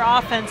to get their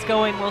offense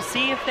going. We'll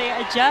see if they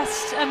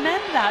adjust,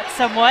 amend that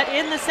somewhat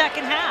in the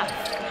second half.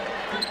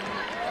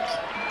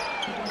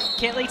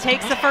 Kitley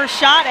takes the first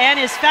shot and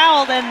is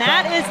fouled, and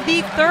that is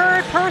the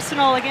third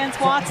personal against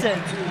Watson.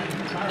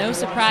 No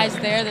surprise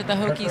there that the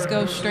Hokies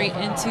go straight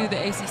into the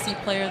ACC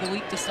Player of the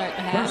Week to start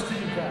the half.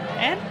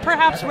 And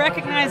perhaps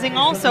recognizing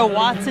also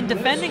Watson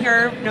defending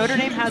her. Notre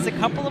Dame has a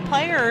couple of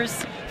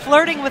players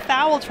flirting with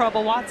foul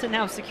trouble. Watson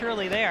now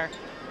securely there.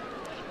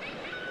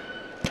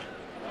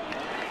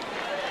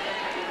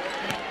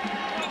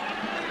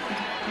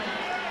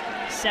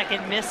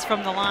 Second miss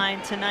from the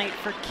line tonight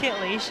for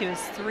Kitley. She was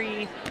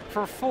 3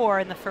 for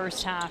 4 in the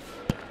first half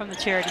from the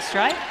charity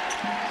stripe.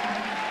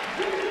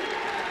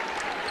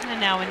 And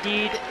now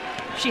indeed,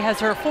 she has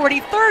her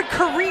 43rd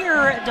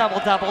career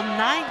double-double,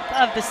 9th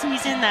of the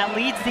season. That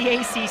leads the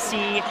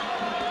ACC.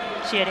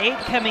 She had 8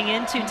 coming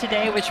into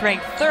today, which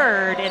ranked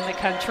 3rd in the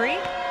country.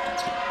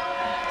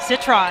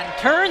 Citron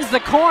turns the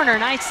corner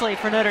nicely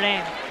for Notre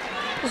Dame.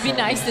 It would be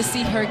nice to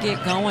see her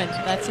get going.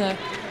 That's a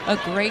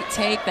great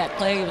take. That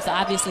play was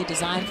obviously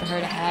designed for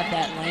her to have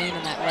that lane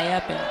and that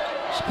layup, and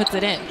she puts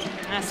it in.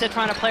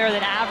 Citron, a player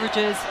that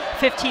averages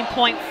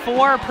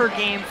 15.4 per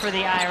game for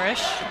the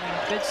Irish.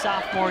 Good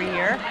sophomore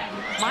year.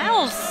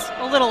 Miles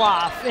a little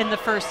off in the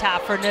first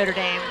half for Notre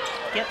Dame.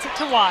 Gets it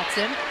to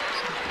Watson.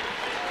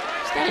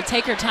 She's got to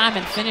take her time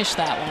and finish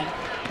that one.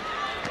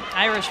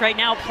 Irish right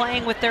now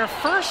playing with their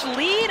first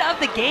lead of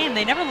the game.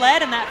 They never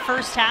led in that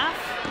first half.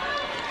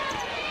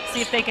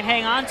 See if they can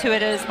hang on to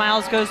it as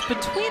Miles goes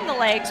between the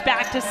legs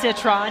back to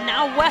Citron.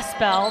 Now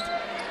Westbeld.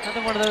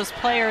 Another one of those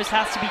players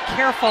has to be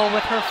careful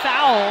with her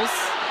fouls.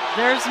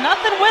 There's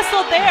nothing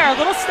whistled there. A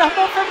little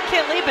stumble from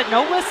Kitley, but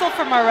no whistle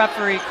from our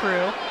referee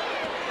crew.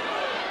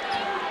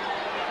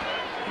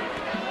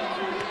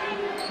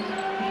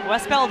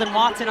 Westbeld and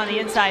Watson on the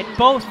inside,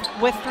 both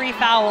with 3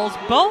 fouls,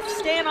 both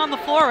staying on the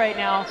floor right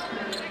now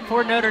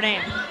for Notre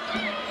Dame.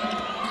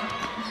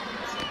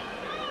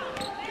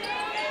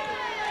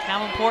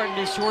 How important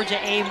is Georgia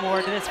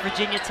Amore to this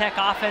Virginia Tech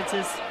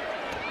offense's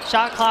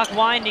shot clock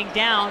winding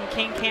down?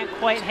 King can't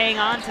quite hang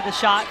on to the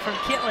shot from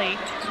Kitley.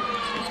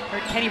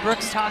 Heard Kenny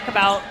Brooks talk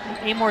about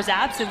Amore's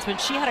absence when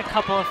she had a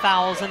couple of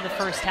fouls in the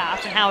first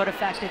half and how it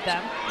affected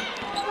them.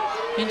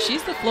 And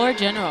she's the floor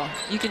general.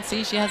 You can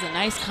see she has a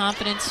nice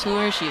confidence to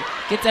her. She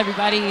gets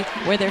everybody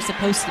where they're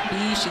supposed to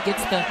be. She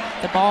gets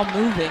the ball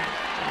moving.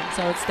 And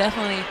so it's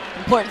definitely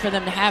important for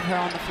them to have her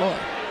on the floor.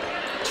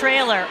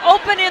 Trailer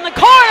open in the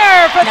corner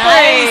for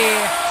three.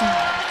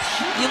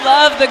 You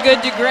love the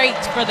good to great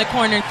for the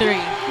corner 3.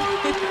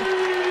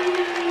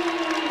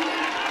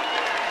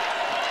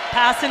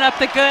 Passing up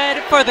the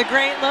good for the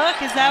great look.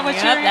 Is that what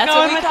you're that's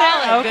going what we with call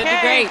there? it. Good to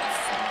great.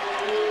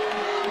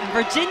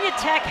 Virginia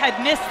Tech had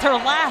missed her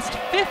last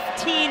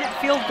 15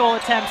 field goal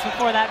attempts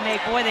before that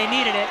make. Boy, they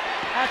needed it.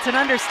 That's an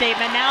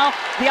understatement. Now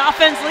the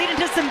offense leading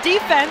to some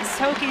defense.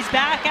 Hokies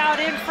back out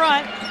in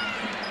front.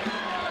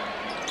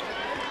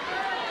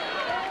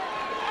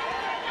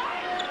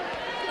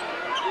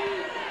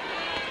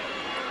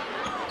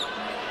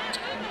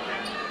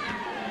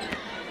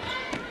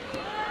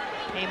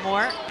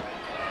 Amore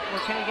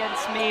working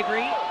against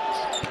Mabry.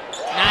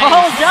 Nice.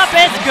 Pulls up,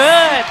 it's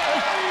good.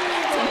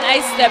 It's a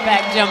nice step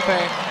back jumper.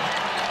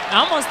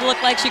 Almost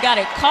looked like she got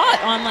it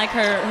caught on like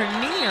her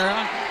knee or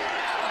on.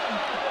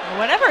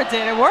 Whatever it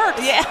did, it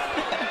worked. Yeah.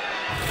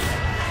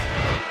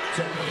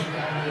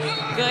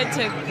 Good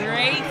to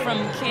great from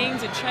King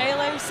to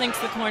Trailer. Sinks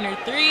the corner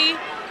 3.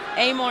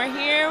 Amore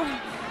here.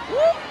 Woo.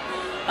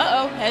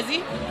 Uh-oh,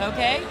 Hezzy.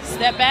 Okay,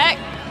 step back.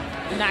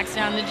 Knocks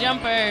down the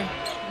jumper.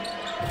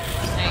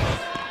 Nice.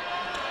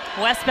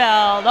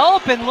 Westbeld,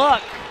 open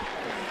look.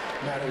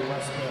 Maddie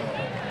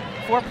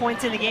Westbell. 4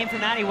 points in the game for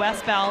Maddie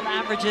Westbeld.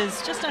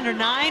 Averages just under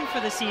 9 for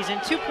the season.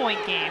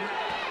 2-point game.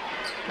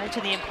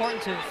 Mention the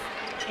importance of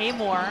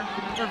Amore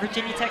for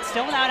Virginia Tech,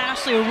 still without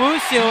Ashley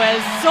Owusu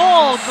as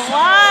Soul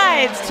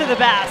glides to the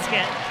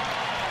basket.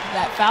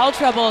 That foul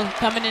trouble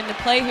coming into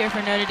play here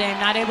for Notre Dame,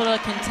 not able to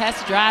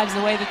contest drives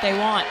the way that they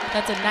want.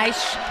 That's a nice,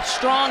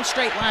 strong,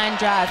 straight line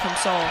drive from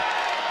Soul.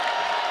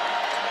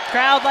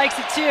 Crowd likes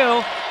it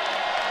too.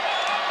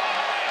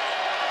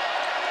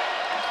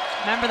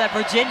 Remember that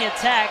Virginia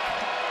Tech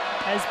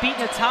has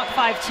beaten a top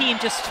 5 team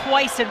just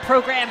twice in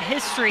program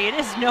history. It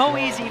is no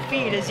easy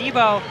feat as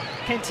Ebo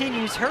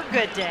continues her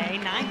good day.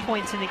 9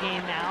 points in the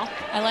game now.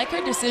 I like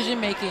her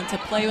decision making to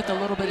play with a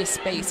little bit of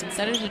space.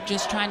 Instead of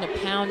just trying to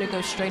pound and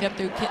go straight up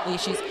through Kitley,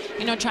 she's,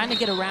 trying to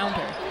get around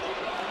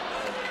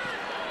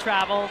her.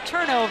 Travel,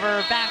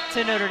 turnover back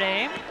to Notre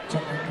Dame.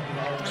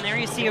 And there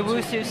you see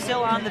Owusu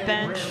still on the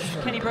bench.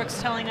 Kenny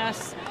Brooks telling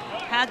us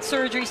had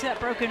surgery to that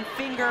broken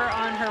finger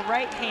on her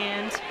right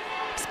hand.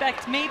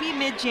 Expect maybe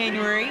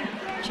mid-January,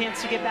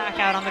 chance to get back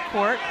out on the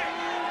court.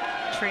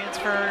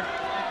 Transfer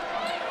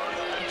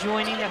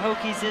joining the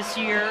Hokies this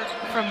year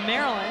from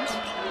Maryland.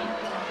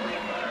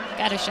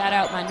 Got to shout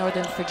out my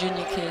Northern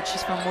Virginia kid.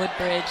 She's from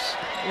Woodbridge,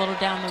 a little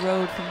down the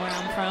road from where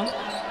I'm from.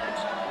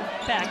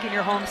 Back in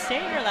your home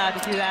state, you're allowed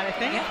to do that, I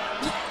think.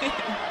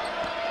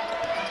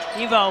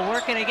 Yeah. Evo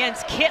working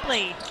against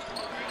Kitley.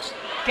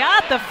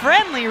 Got the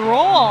friendly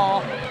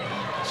roll.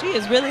 She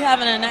is really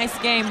having a nice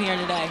game here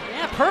today.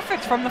 Yeah,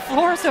 perfect from the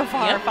floor so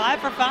far. Yep. 5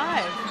 for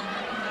 5.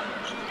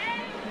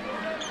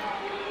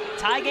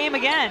 Tie game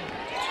again.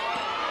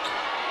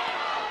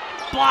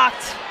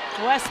 Blocked.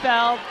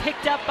 Westbeld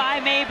picked up by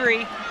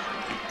Mabry.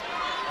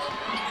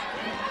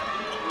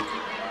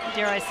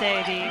 Dare I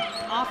say, the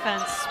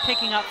offense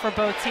picking up for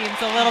both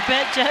teams a little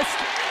bit just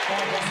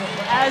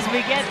as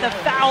we get the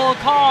foul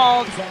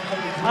called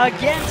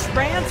against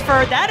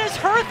Bransford. That is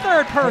her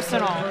 3rd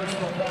personal.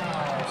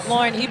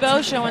 Lauren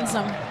Ebo showing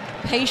some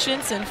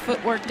patience and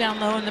footwork down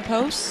low in the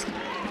post.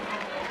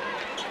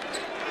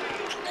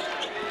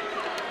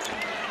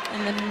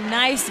 And the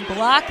nice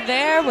block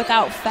there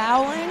without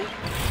fouling.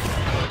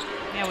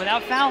 Yeah,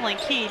 without fouling,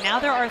 key. Now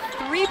there are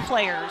 3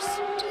 players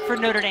for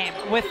Notre Dame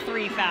with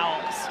 3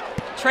 fouls.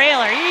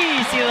 Trailer,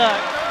 easy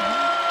look.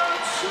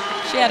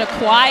 She had a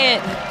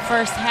quiet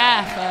first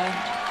half.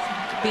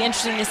 Be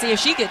interesting to see if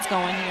she gets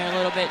going here a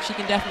little bit. She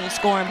can definitely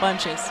score in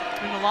bunches.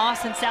 In the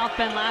loss in South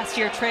Bend last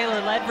year, Trailer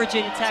led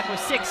Virginia Tech with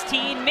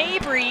 16.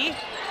 Mabry.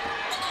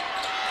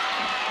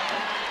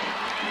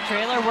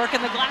 Trailer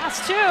working the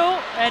glass too,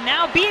 and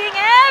now beating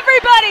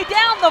everybody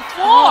down the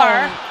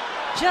floor.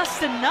 Oh.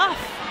 Just enough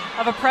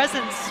of a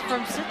presence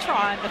from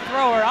Citron to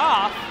throw her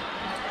off.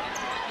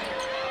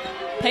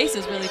 Pace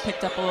has really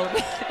picked up a little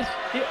bit.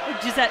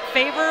 Does that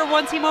favor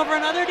one team over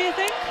another, do you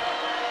think?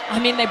 I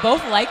mean, they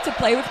both like to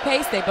play with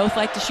pace. They both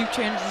like to shoot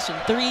transition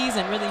threes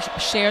and really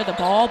share the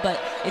ball, but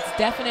it's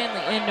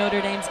definitely in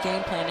Notre Dame's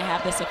game plan to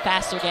have this a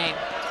faster game.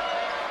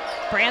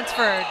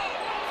 Bransford.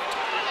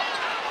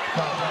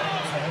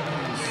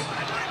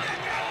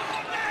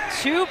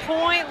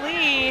 2-point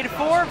lead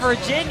for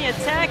Virginia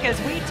Tech as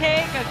we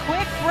take a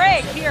quick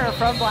break here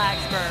from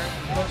Blacksburg.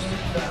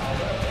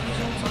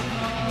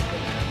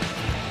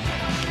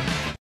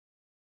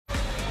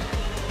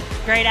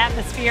 Great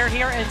atmosphere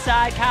here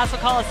inside Castle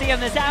Coliseum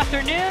this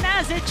afternoon,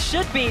 as it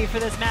should be for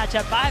this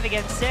matchup. 5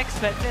 against 6,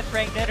 but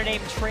 5th-ranked Notre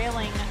Dame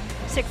trailing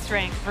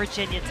 6th-ranked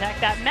Virginia Tech.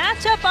 That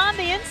matchup on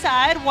the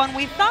inside, one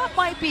we thought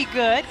might be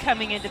good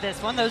coming into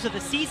this one. Those are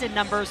the season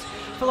numbers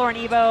for Lauren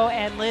Ebo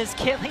and Liz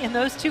Kitley, and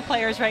those 2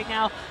 players right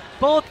now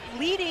both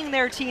leading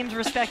their teams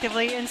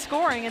respectively in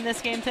scoring in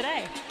this game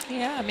today.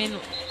 Yeah, I mean,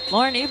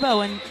 Lauren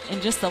Ebo in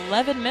just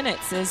 11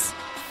 minutes is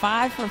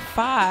 5 for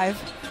 5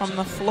 from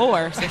the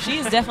floor. So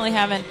she's definitely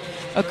having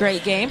a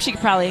great game. She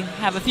could probably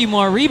have a few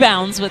more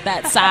rebounds with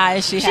that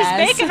size she has.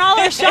 She's making all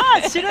her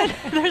shots.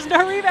 There's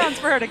no rebounds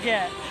for her to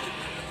get.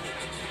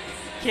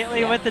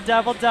 Kitley with the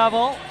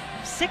double-double.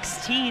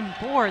 16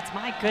 boards,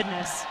 my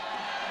goodness.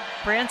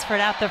 Bransford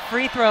at the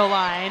free throw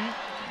line.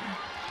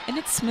 And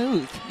it's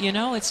smooth,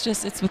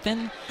 it's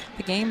within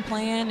the game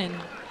plan,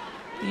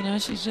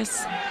 and, she's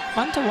just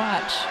fun to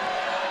watch.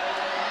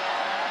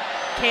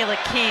 Kayla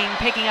King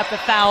picking up the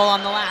foul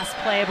on the last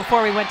play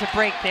before we went to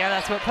break there.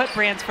 That's what put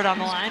Bransford on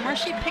the line, where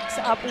she picks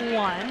up 1.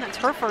 That's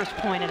her first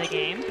point of the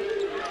game.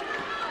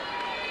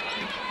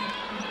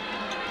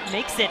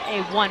 Makes it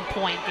a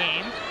 1-point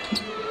game.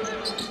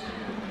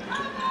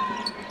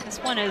 As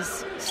one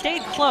has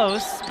stayed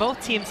close.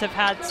 Both teams have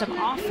had some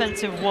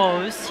offensive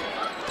woes.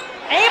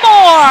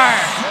 Amor!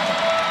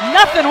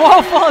 Nothing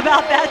woeful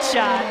about that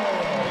shot.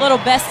 Little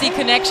bestie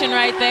connection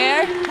right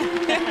there.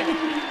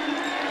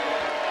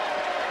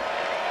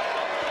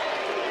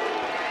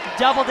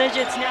 Double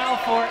digits now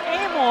for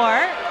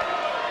Amor.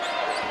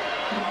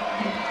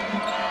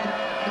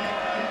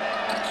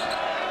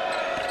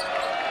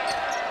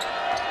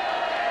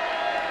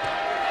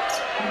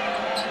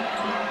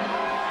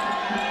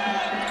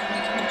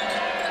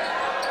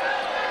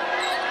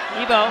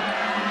 Ebo,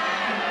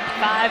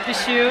 5 to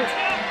shoot.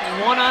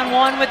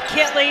 One-on-one with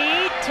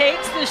Kitley.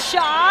 Takes the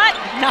shot.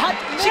 Not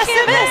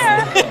missing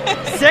there.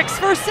 6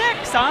 for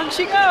 6. On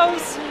she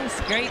goes.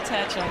 Great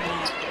touch on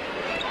that.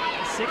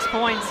 6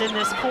 points in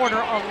this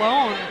quarter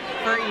alone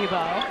for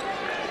Ebo.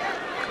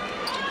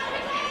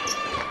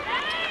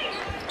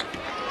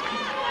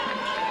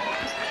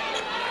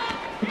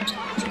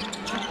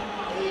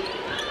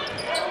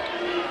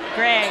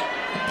 Greg.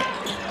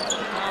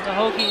 Well, the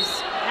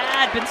Hokies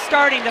had been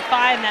starting to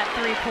find that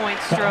three-point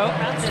stroke.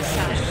 Not this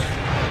time.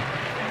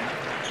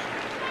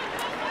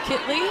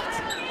 Kitley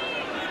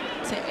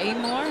to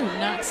Amor, who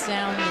knocks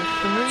down the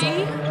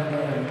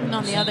 3. And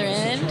on the other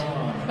end,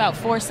 about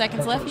 4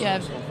 seconds left, you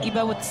have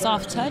Ebo with the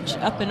soft touch,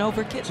 up and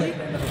over Kitley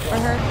for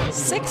her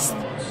 6th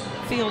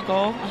field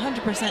goal,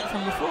 100%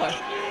 from the floor.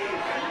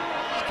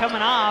 She's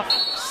coming off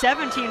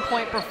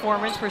 17-point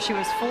performance where she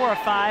was 4 of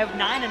 5,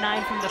 9 of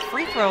 9 from the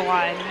free throw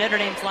line in Notre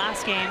Dame's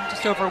last game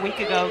just over a week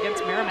ago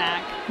against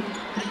Merrimack.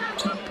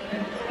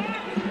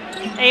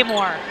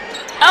 Amor.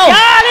 Oh!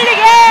 Got it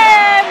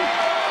again!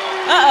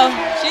 Uh-oh,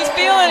 she's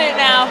feeling it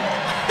now.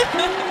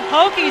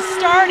 Hokies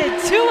started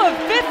 2 of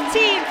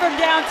 15 from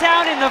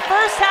downtown in the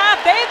first half.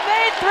 They've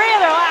made 3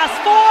 of their last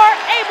 4.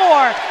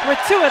 Amor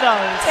with 2 of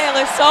those.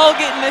 Taylor Soul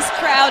getting this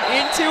crowd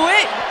into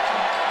it.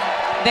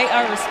 They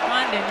are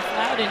responding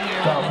loud in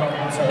here.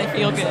 They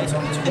feel good.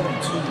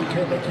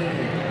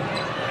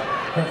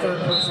 Her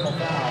 3rd personal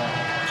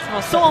foul.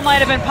 Well, Soul might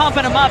have been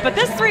pumping them up, but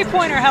this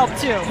three-pointer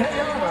helped too.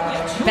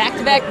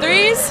 Back-to-back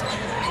threes?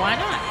 Why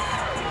not?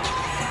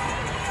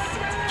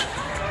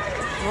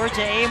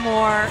 Georgia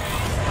Amor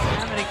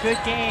having a good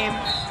game.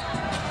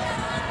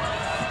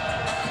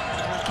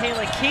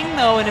 Kayla King,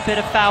 though, in a bit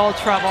of foul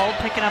trouble,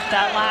 picking up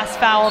that last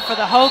foul for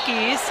the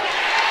Hokies.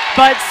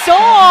 But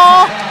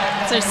Soul!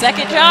 It's her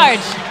 2nd charge.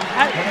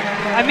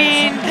 I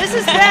mean, this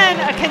has been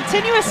a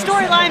continuous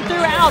storyline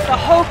throughout. The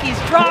Hokies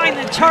drawing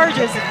the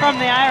charges from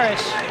the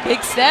Irish.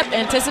 Big step,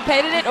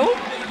 anticipated it. Oh,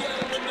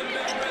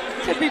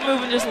 could be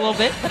moving just a little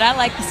bit, but I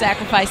like the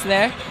sacrifice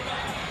there.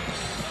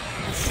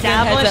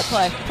 Established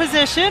play.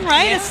 position,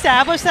 right? Yeah.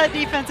 Establish that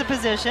defensive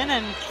position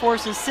and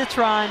forces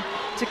Citron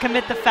to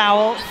commit the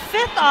foul.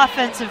 5th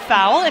offensive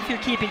foul, if you're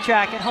keeping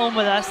track at home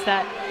with us,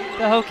 that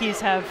the Hokies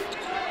have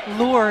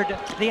lured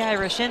the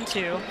Irish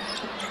into.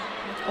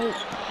 Oh,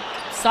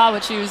 saw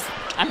what she was,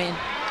 I mean,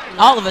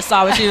 all of us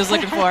saw what she was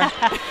looking for.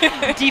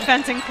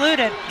 Defense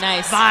included.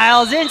 Nice.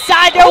 Miles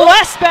inside to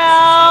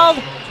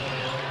Westbeld.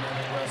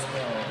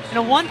 You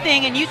know, one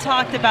thing, and you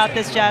talked about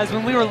this, Jazz,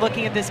 when we were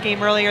looking at this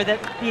game earlier,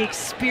 that the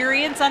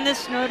experience on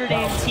this Notre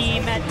Dame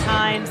team at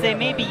times, they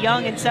may be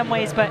young in some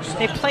ways, but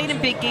they played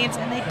in big games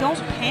and they don't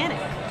panic.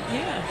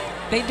 Yeah,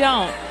 they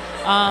don't.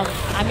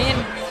 I mean,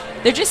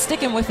 they're just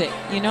sticking with it.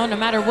 You know, no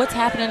matter what's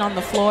happening on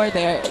the floor,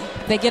 they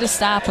get a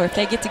stop, or if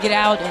they get to get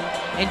out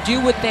and do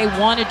what they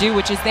want to do,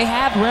 which is they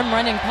have rim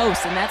running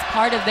posts, and that's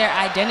part of their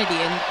identity.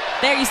 And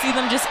there you see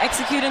them just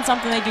executing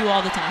something they do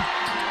all the time.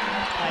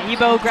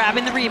 Ebo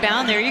grabbing the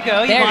rebound. There you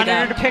go. You wanted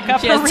her to pick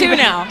up she the has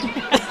rebound. 2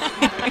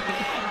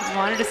 now. You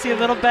wanted to see a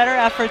little better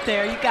effort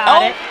there. You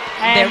got it.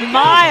 There we And go.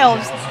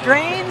 Miles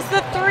drains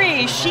the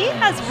 3. She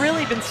has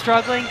really been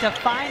struggling to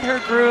find her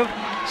groove.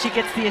 She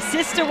gets the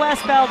assist to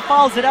Westbeld,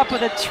 follows it up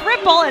with a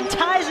triple, and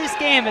ties this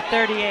game at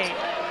 38.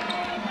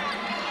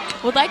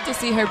 Would like to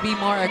see her be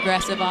more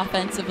aggressive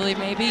offensively,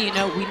 maybe. You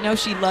know, we know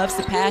she loves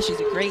to pass. She's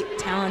a great,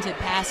 talented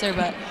passer,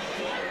 but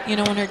you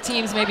know, when her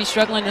team's maybe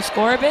struggling to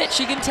score a bit,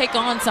 she can take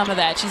on some of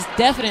that. She's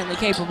definitely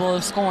capable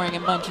of scoring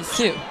in bunches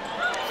too.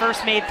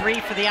 First made 3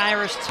 for the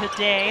Irish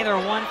today. They're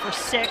 1 for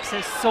 6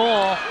 as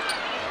Soul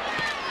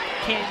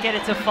can't get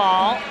it to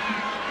fall.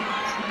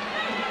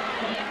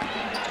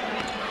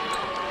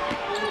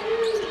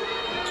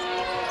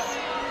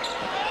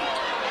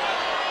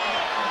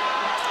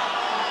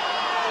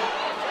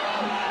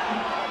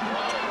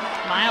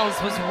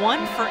 Miles was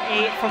 1 for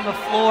 8 from the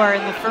floor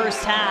in the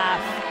first half.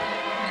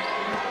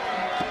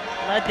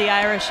 Led the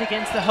Irish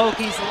against the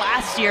Hokies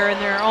last year in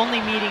their only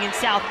meeting in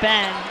South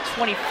Bend,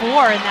 24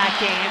 in that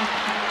game.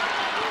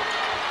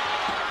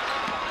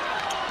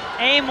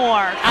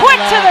 Amor,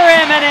 quick to the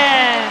rim and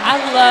in. I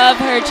love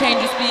her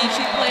change of speed.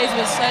 She plays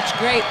with such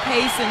great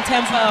pace and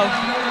tempo.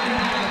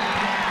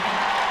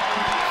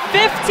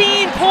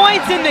 15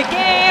 points in the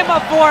game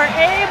for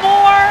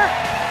Amor.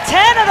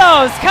 10 of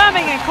those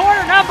coming in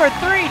quarter number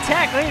 3.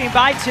 Tech leading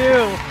by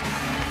 2.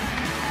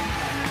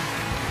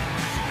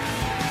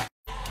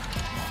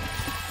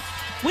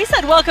 We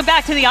said welcome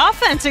back to the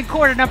offense in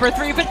quarter number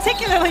 3,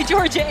 particularly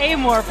Georgia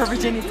Amore for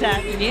Virginia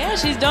Tech. Yeah,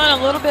 she's doing a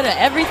little bit of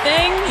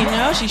everything. You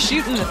know, she's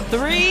shooting the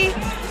 3,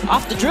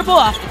 off the dribble,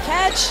 off the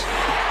catch,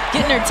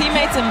 getting her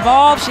teammates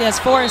involved. She has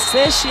 4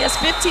 assists. She has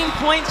 15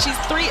 points. She's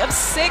 3 of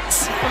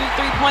 6 from the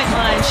 3-point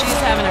line. She's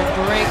having a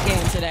great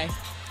game today.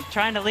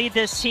 Trying to lead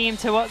this team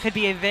to what could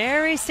be a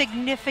very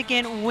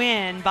significant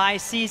win by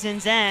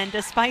season's end.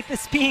 Despite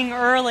this being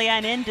early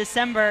and in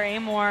December,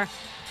 Amore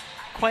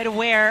quite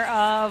aware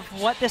of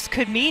what this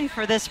could mean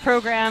for this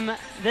program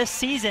this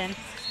season.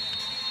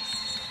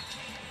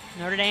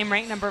 Notre Dame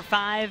ranked number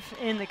 5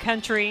 in the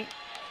country.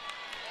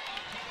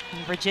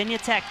 And Virginia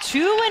Tech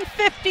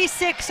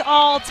 2-56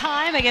 all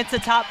time against the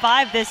top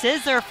 5. This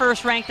is their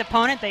first ranked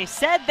opponent. They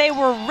said they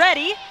were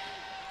ready.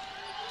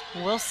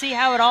 We'll see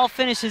how it all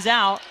finishes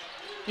out.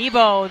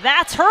 Ebo,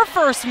 that's her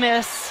first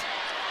miss.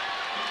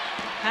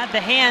 Had the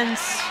hands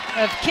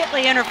of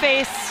Kitley in her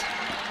face.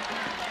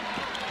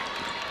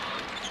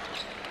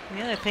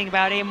 The other thing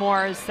about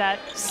Amore is that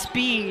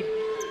speed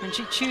when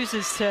she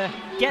chooses to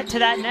get to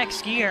that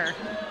next gear.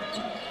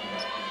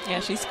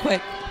 Yeah, she's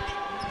quick.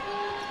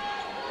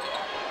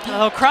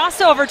 Oh,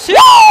 crossover too.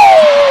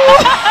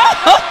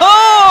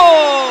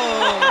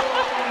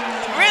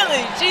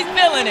 Really, she's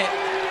feeling it.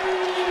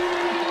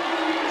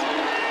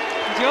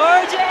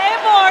 Georgia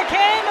Amore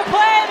came to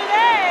play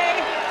today.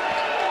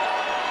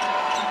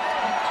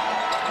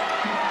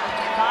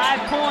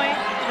 5-point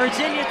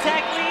Virginia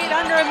Tech lead,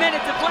 under a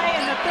minute to play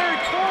in the third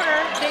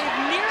quarter. They've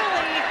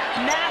nearly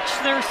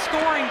matched their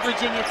scoring,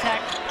 Virginia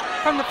Tech,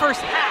 from the first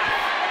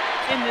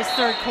half in this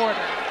third quarter.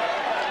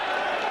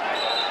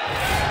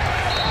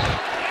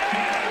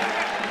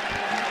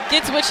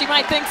 Gets what she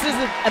might think is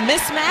a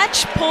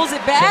mismatch, pulls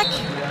it back,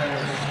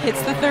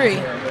 hits the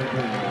 3.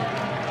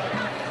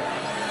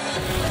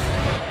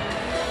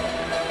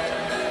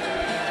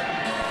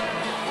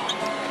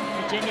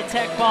 Virginia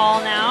Tech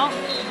ball now.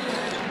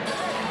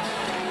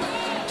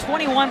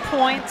 21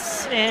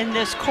 points in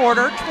this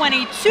quarter,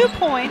 22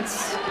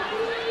 points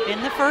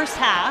in the first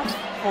half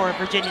for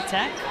Virginia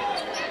Tech.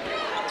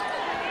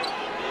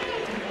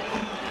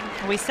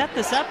 We set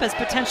this up as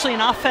potentially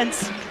an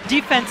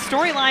offense-defense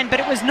storyline, but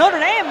it was Notre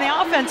Dame,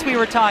 the offense we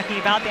were talking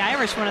about. The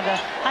Irish, one of the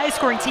highest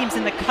scoring teams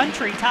in the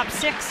country, top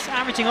 6,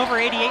 averaging over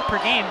 88 per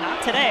game.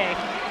 Not today.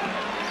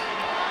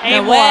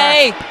 No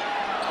way.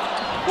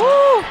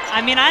 Woo!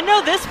 I mean, I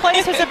know this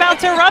place was about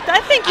to erupt.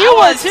 I think you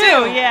were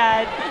too.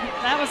 Yeah,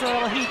 that was a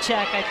little heat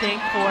check, I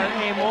think, for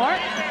Amore.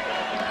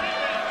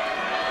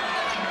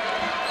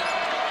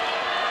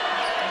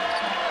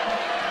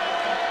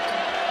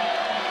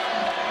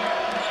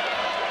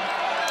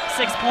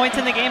 Six points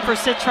in the game for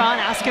Citron,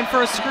 asking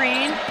for a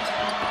screen.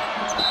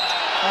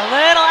 A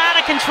little out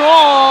of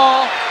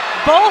control.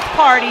 Both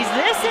parties.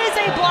 This is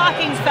a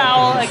blocking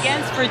foul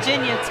against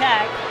Virginia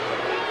Tech.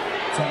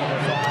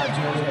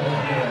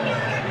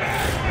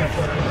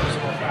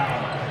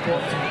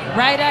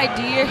 Right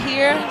idea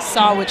here,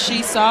 saw what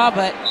she saw,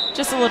 but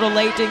just a little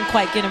late, didn't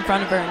quite get in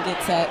front of her and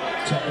get set.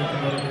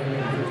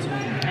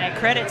 And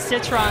credit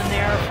Citron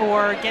there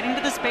for getting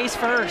to the space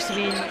first. I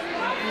mean,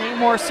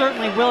 Amore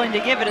certainly willing to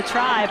give it a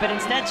try, but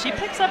instead she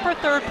picks up her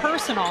third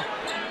personal.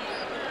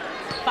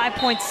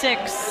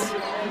 5.6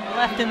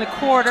 left in the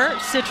quarter.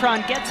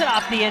 Citron gets it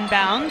off the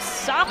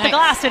inbounds, off the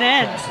glass and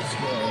in.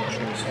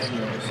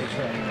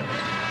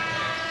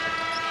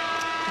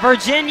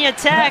 Virginia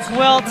Tech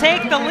will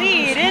take the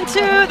lead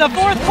into the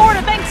fourth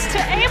quarter thanks to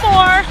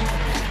Amore.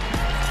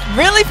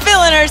 Really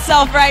feeling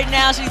herself right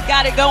now. She's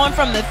got it going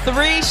from the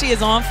 3. She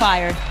is on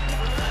fire.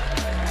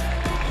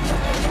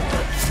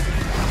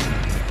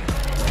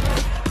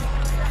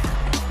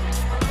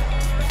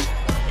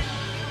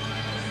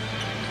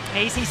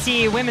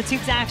 ACC Women's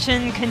Hoops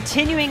action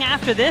continuing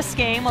after this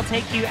game. We'll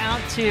take you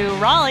out to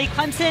Raleigh,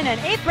 Clemson, and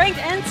 8th-ranked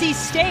NC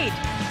State.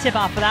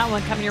 Tip-off for that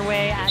one coming your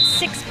way at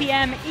 6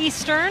 p.m.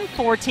 Eastern.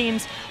 4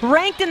 teams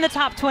ranked in the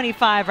top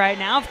 25 right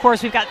now. Of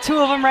course, we've got 2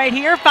 of them right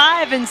here,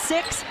 5 and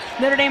 6.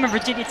 Notre Dame and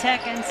Virginia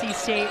Tech, NC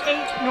State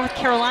 8. North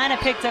Carolina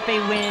picked up a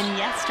win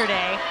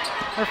yesterday,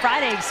 or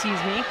Friday,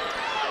 excuse me.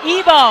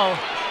 Ebo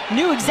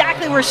knew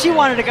exactly where she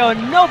wanted to go,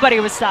 and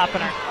nobody was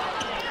stopping her.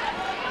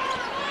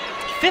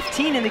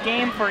 15 in the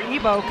game for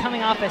Ebo,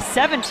 coming off a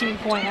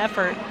 17-point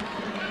effort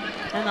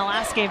in the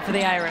last game for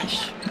the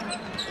Irish.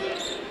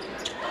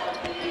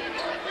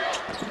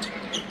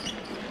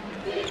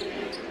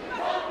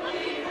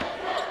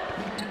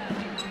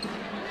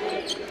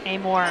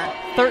 Amore,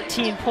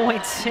 13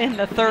 points in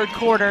the third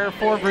quarter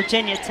for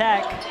Virginia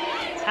Tech.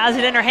 Has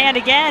it in her hand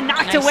again,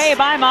 knocked away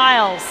by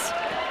Miles.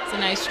 It's a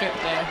nice strip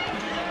there.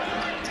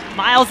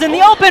 Miles in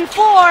the open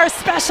floor,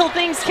 special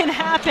things can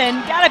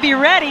happen, gotta be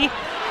ready.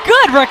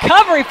 Good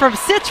recovery from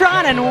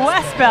Citron and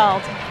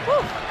Westbeld.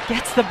 Whew.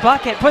 Gets the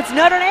bucket, puts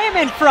Notre Dame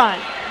in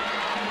front.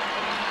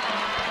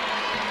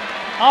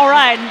 All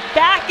right,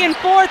 back and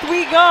forth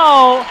we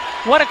go.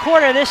 What a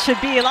quarter this should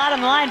be. A lot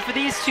on the line for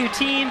these two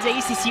teams.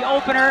 ACC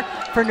opener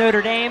for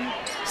Notre Dame.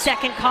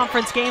 Second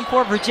conference game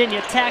for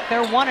Virginia Tech.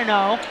 They're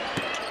 1-0.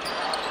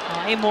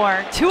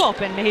 Amore too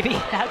open maybe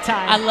that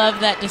time. I love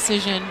that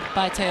decision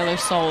by Taylor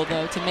Soule,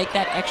 though, to make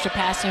that extra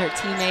pass to her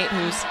teammate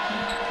who's,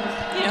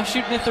 you know,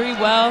 shooting the three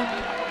well,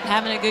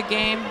 having a good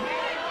game.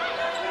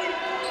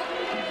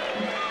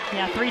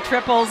 Yeah, 3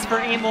 triples for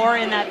Amore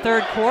in that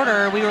third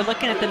quarter. We were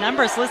looking at the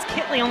numbers. Liz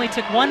Kitley only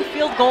took 1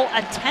 field goal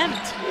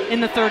attempt in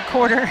the third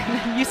quarter.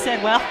 You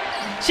said, well,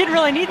 she didn't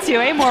really need to.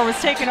 Amore was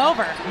taking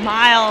over.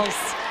 Miles.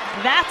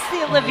 That's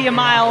the Olivia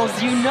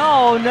Miles you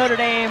know Notre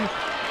Dame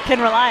can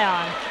rely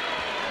on.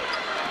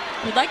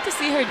 We'd like to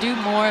see her do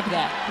more of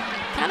that.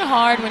 Kind of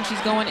hard when she's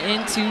going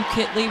into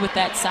Kitley with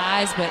that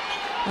size, but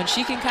when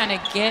she can kind of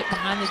get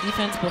behind the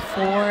defense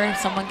before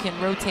someone can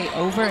rotate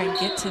over and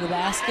get to the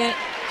basket,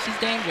 she's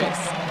dangerous.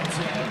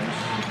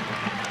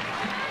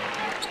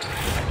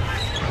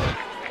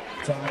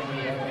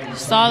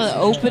 Saw the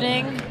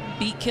opening,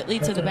 beat Kitley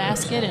to the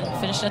basket, and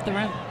finished at the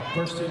rim.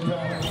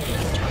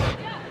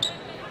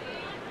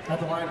 Well,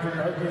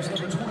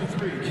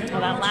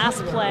 that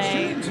last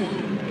play,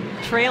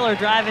 Trailer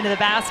driving to the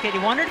basket.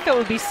 You wondered if it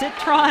would be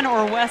Citron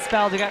or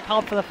Westbeld who got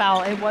called for the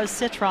foul. It was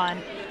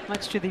Citron,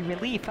 much to the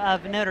relief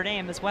of Notre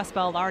Dame, as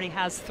Westbeld already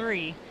has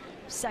 3.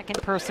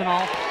 Second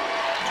personal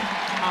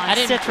on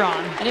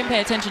Citron. I didn't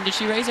pay attention. Did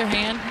she raise her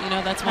hand? You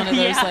know, that's one of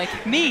those yeah,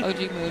 like me.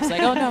 OG moves.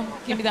 Like, oh no,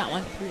 give me that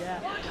one. Yeah,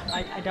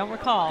 I don't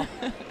recall.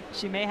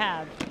 She may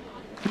have.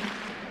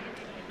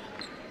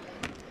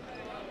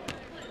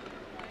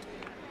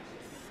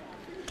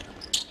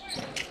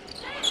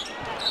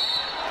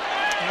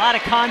 A lot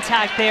of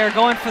contact there,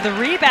 going for the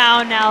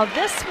rebound. Now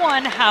this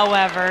one,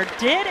 however,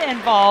 did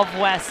involve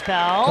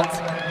Westbeld.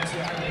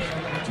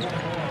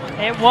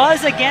 It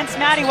was against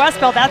Maddie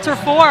Westbeld. That's her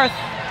 4th.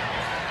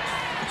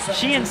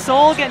 She and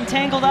Soule getting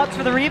tangled up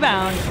for the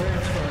rebound.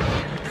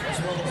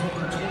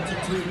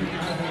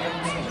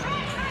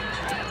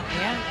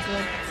 Yeah,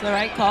 it's the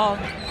right call.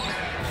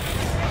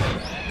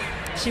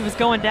 She was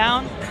going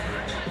down,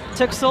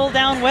 took Soule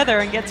down with her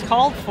and gets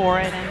called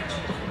for it. And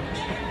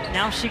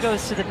now she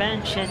goes to the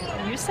bench,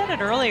 and you said it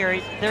earlier,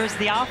 there's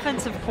the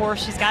offense, of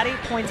course. She's got 8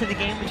 points in the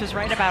game, which is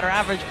right about her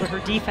average, but her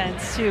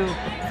defense, too,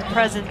 the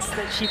presence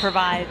that she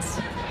provides,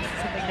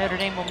 something Notre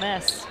Dame will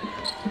miss.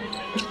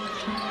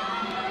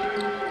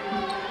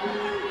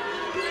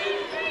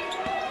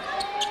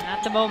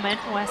 At the moment,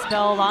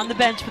 Westbeld on the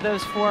bench for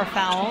those 4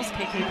 fouls.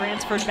 KK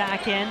Bransford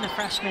back in, the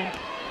freshman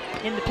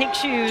in the pink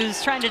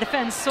shoes, trying to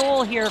defend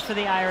Soule here for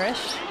the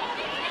Irish.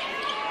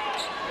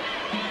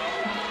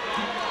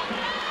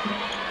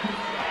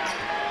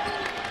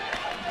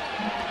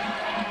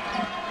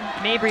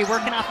 Mabry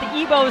working off the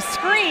Ebo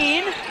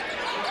screen.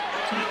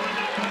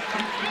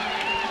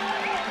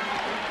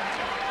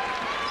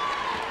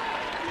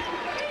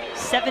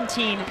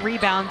 "17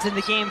 rebounds in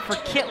the game for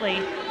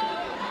Kitley.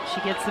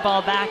 She gets the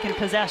ball back in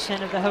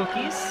possession of the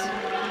Hokies.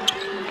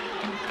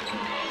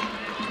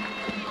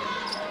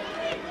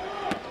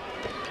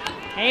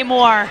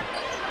 Amore.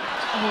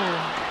 Ooh.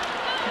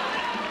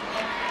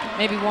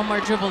 Maybe one more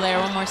dribble there,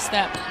 one more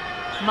step.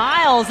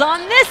 Miles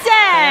on this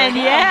end.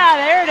 Yeah,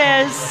 there it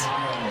is.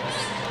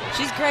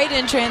 She's great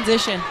in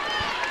transition.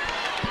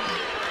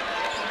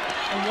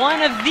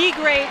 One of the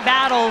great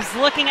battles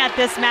looking at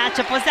this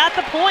matchup was at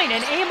the point,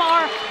 and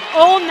Amore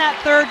owned that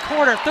third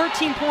quarter.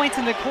 13 points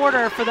in the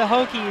quarter for the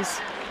Hokies.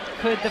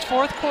 Could the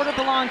fourth quarter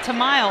belong to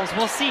Miles?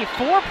 We'll see.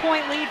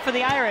 4-point lead for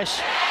the Irish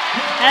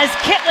as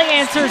Kitley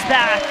answers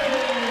back.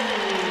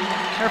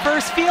 Her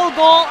first field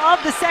goal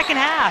of the second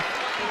half.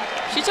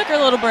 She took her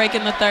little break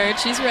in the third.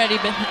 She's ready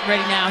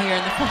now here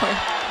in the fourth.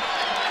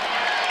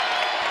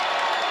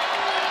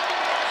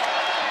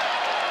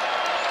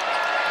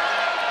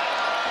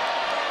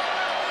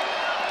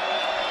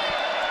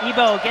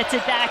 Ebo gets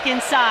it back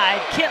inside.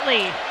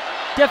 Kitley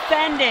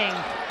defending.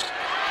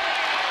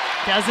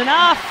 Does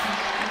enough.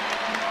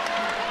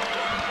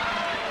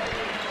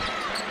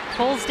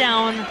 Pulls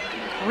down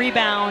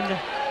rebound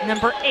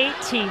number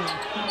 18.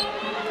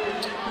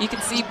 You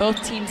can see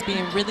both teams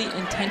being really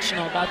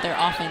intentional about their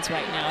offense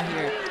right now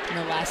here in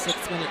the last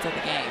 6 minutes of the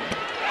game.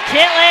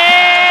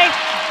 Kitley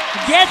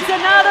gets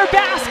another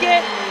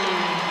basket.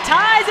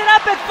 Ties it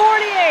up at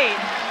 48.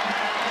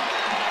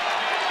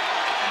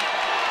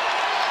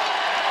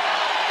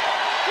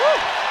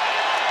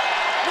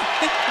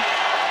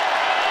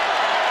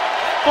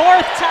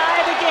 Fourth tie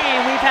of the game.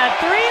 We've had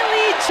 3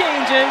 lead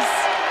changes.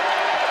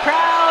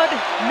 Crowd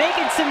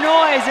making some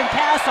noise in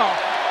Castle.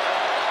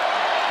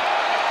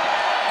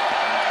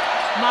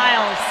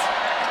 Miles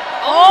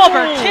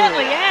over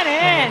Kitley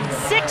and in.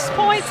 6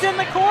 points in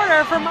the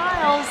quarter for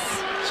Miles.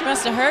 She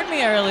must have heard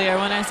me earlier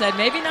when I said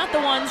maybe not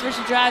the ones where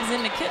she drives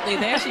into Kitley.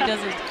 There she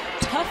does a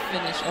tough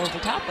finish over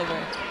top of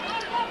her.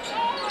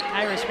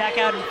 Irish back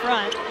out in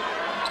front.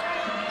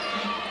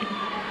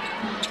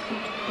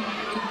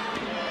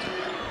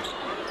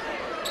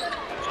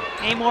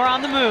 Amore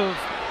on the move.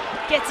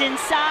 Gets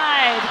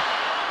inside.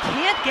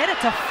 Can't get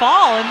it to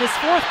fall in this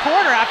fourth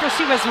quarter after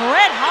she was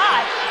red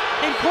hot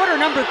in quarter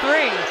number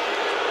 3.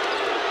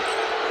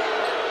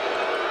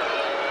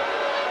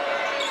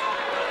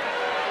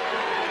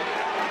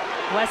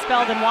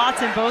 Westbeld and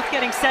Watson both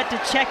getting set to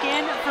check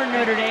in for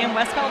Notre Dame.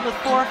 Westbeld with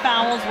 4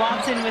 fouls,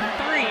 Watson with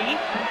 3.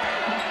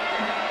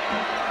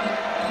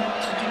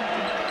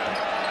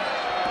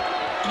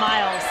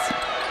 Miles.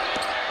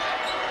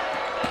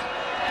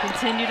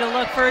 Continue to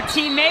look for a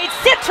teammate.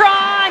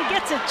 Citron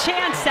gets a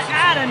chance to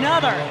add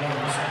another.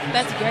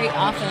 That's great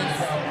offense.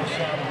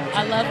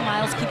 I love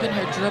Miles keeping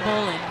her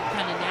dribble and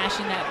kind of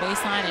gnashing that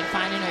baseline and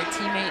finding her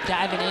teammate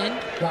diving in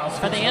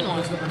for the end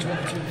one.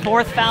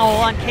 4th foul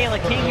on Kayla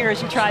King here as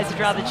she tries to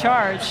draw the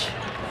charge.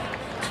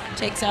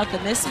 Takes out the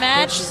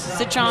mismatch.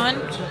 Citron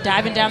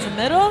diving down the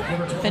middle,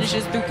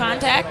 finishes through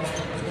contact.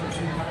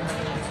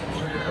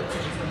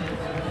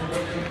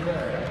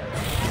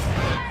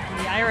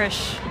 The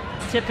Irish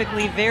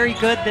typically very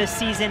good this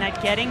season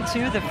at getting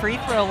to the free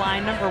throw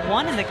line. Number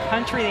 1 in the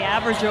country. They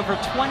average over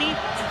 20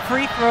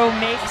 free throw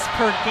makes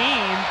per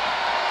game.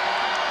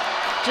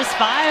 Just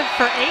 5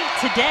 for 8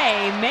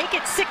 today. Make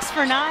it 6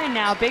 for 9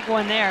 now. Big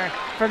one there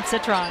from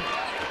Citron.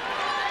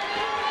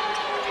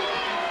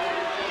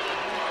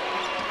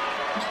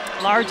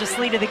 Largest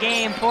lead of the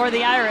game for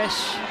the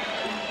Irish.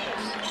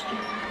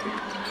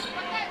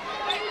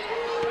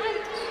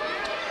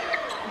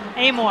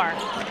 Amor.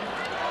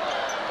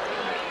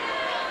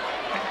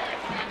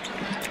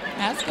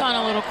 That's gone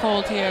a little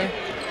cold here.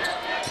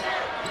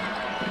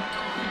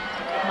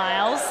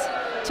 Miles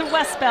to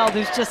Westbeld,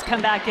 who's just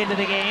come back into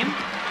the game.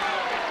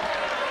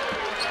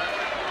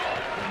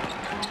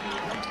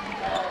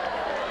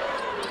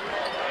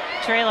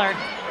 Trailer,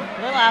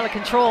 a little out of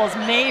control as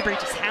Mabry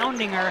just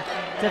hounding her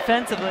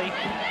defensively.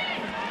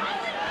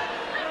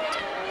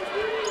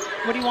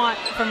 What do you want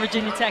from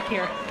Virginia Tech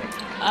here?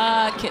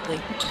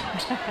 Kitley.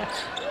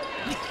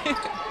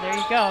 There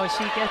you go,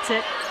 she gets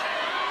it.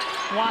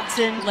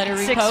 Watson, let her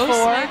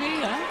 6'4".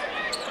 maybe,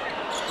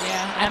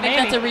 yeah, I think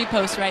maybe. that's a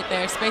repost right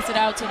there. Space it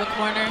out to the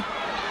corner,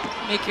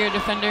 make your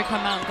defender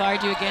come out and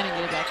guard you again and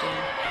get it back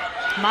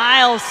in.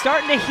 Miles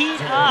starting to heat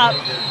up.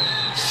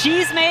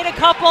 She's made a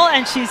couple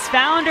and she's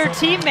found her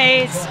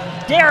teammates.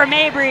 Dara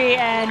Mabry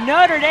and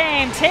Notre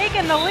Dame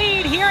taking the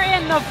lead here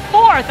in the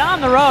 4th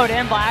on the road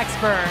in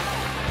Blacksburg.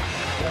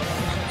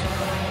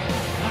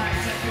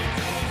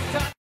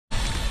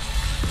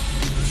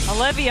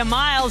 Olivia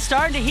Miles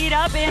starting to heat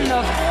up in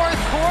the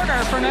 4th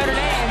quarter for Notre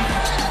Dame.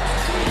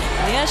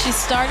 Yeah, she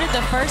started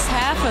the first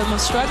half and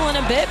was struggling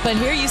a bit, but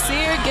here you see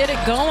her get it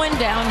going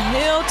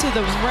downhill to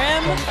the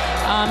rim.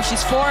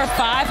 She's 4 of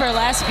 5 her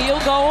last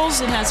field goals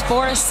and has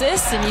 4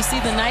 assists, and you see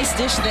the nice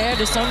dish there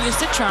to Sonia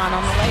Citron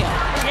on the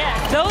layup. Yeah,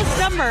 those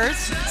numbers,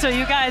 so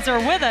you guys are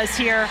with us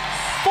here.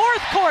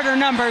 4th quarter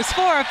numbers,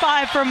 4 of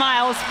 5 for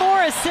Miles,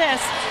 4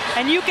 assists,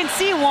 and you can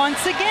see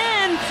once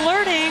again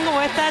flirting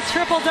with that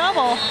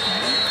triple-double.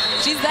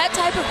 She's that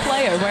type of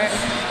player where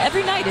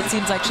every night it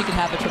seems like she could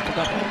have a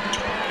triple-double.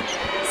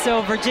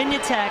 So Virginia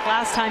Tech,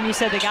 last time you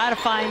said they got to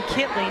find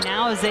Kitley.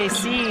 Now as they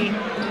see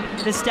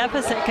this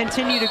deficit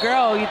continue to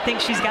grow, you'd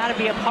think she's got to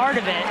be a part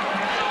of it.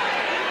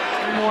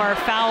 More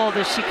fouled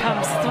as she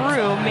comes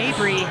through.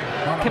 Mabry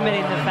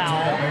committing the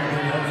foul.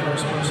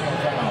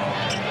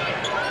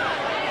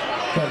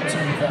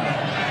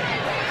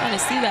 Trying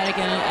to see that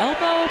again. An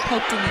elbow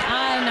poked in the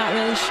eye, not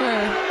really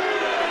sure.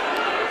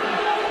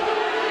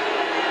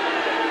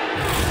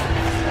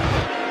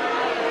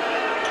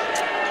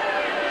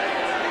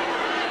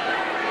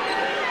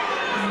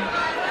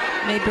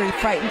 Mabry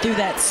frightened through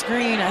that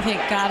screen, I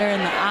think got her in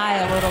the eye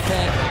a little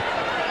bit.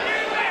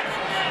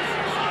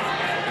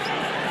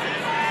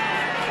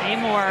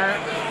 Amor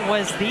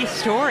was the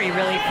story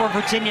really for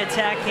Virginia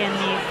Tech in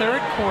the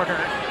 3rd quarter.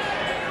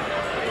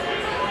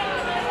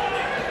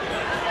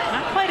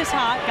 Not quite as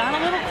hot, got a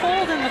little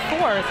cold in the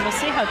 4th. We'll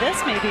see how this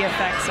maybe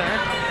affects her.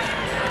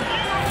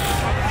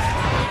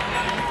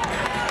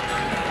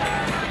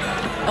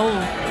 Oh,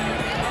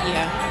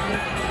 yeah.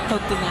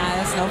 Poked in the eye,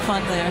 that's no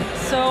fun there.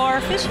 So our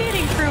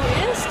officiating crew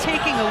is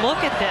taking a look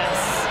at this.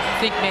 I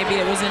think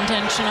maybe it was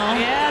intentional.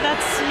 Yeah,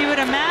 that's, you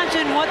would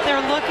imagine what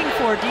they're looking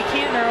for.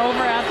 Decanting her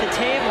over at the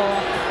table.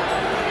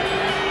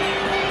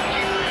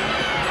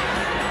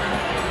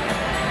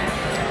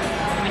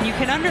 I mean, you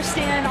can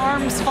understand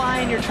arms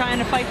flying, you're trying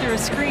to fight through a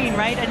screen,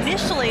 right?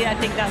 Initially, I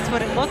think that's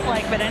what it looked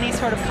like, but any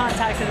sort of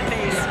contact to the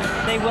face,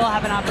 they will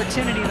have an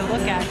opportunity to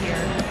look at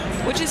here.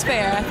 Which is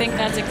fair. I think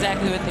that's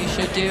exactly what they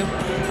should do.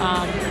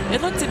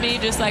 It looked to me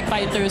just like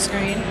fighting through a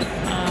screen.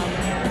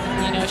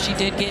 You know, she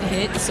did get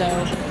hit, so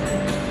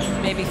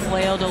maybe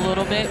flailed a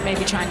little bit.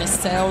 Maybe trying to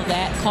sell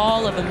that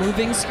call of a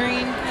moving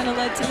screen kind of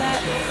led to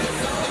that.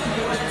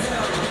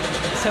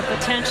 So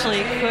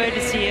potentially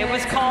could see it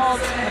was called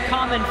a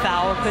common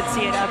foul. Could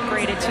see it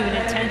upgraded to an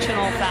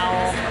intentional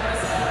foul.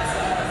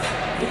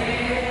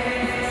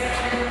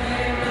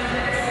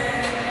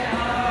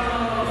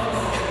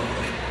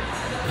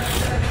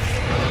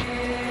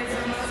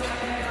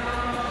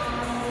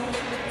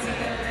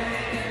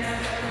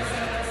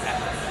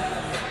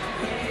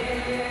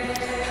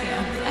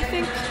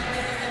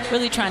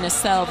 Really trying to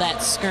sell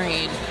that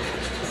screen.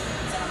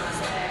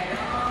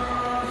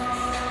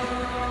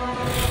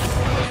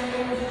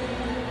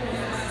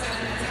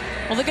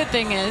 Well, the good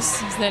thing is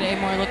that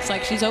Amore looks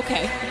like she's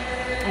okay.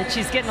 And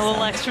she's getting a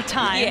little extra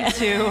time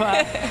to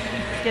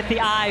get the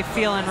eye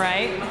feeling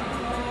right.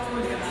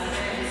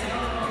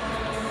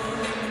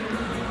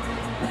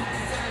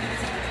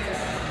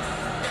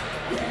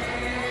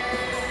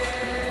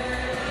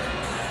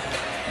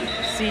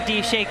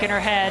 CD shaking her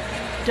head.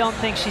 Don't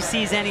think she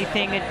sees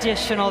anything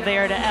additional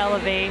there to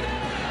elevate.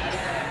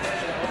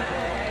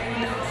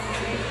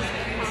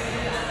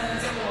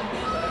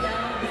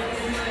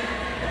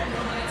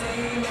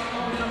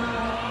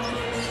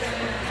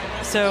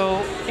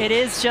 So it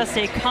is just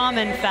a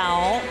common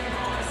foul.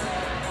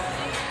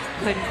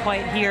 Couldn't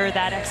quite hear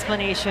that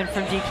explanation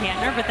from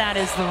Decantner, but that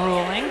is the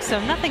ruling.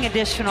 So nothing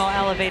additional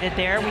elevated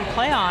there. We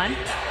play on.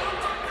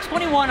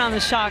 21 on the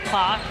shot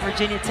clock.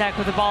 Virginia Tech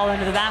with the ball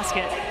into the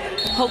basket.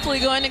 Hopefully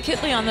going to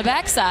Kitley on the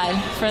backside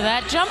for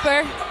that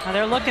jumper. Now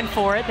they're looking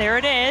for it. There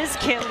it is,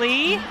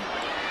 Kitley.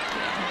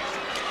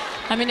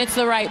 I mean, it's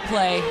the right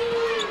play.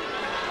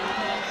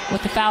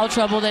 With the foul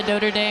trouble that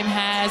Notre Dame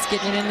has,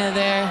 getting it into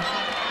their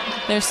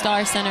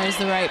star center is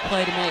the right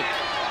play to make.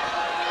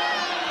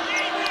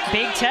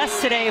 Big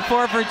test today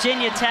for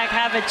Virginia Tech.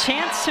 Have a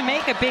chance to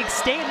make a big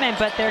statement,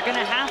 but they're going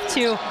to have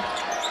to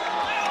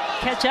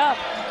catch up.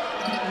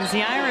 As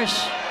the Irish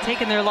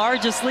taking their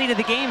largest lead of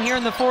the game here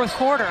in the fourth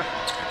quarter.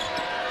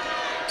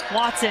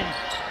 Watson.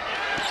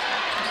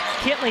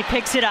 Kitley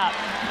picks it up.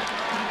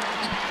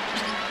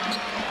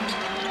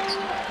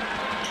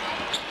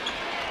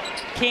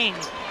 King.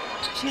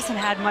 She hasn't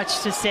had much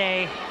to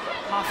say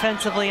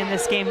offensively in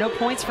this game. No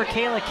points for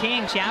Kayla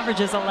King. She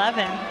averages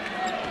 11.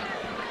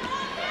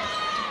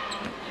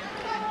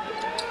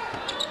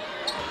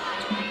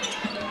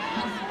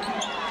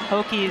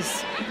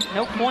 Hokies,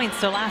 no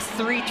points. Their last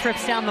 3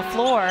 trips down the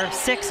floor.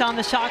 6 on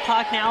the shot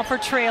clock now for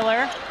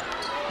Traylor.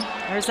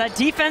 There's that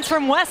defense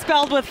from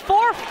Westbeld with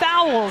 4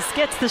 fouls.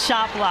 Gets the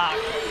shot block.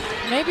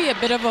 Maybe a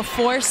bit of a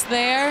force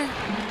there.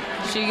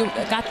 She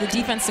got the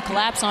defense to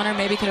collapse on her.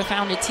 Maybe could have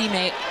found a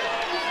teammate.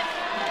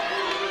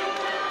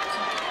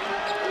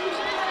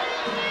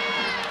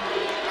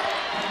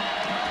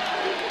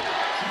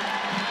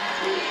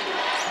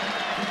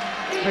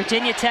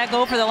 Virginia Tech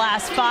over the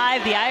last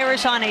 5. The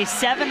Irish on a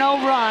 7-0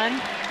 run.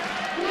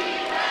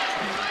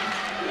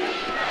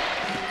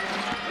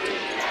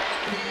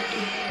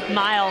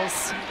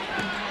 Miles.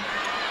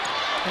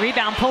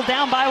 Rebound pulled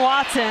down by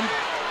Watson.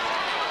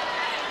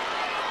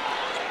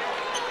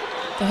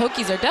 The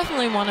Hokies are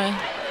definitely want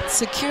to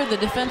secure the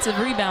defensive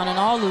rebound in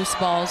all loose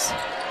balls.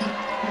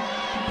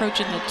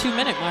 Approaching the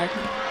 2-minute mark.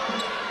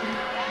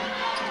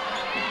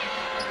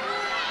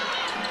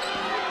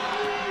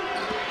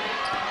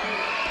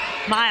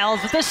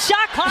 Miles with the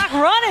shot clock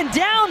running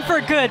down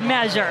for good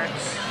measure.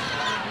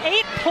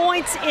 8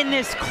 points in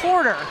this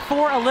quarter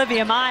for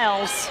Olivia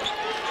Miles.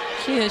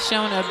 She has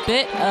shown a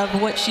bit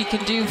of what she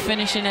can do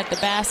finishing at the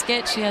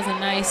basket. She has a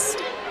nice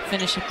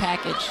finishing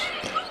package.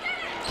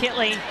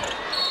 Kitley,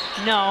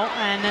 no,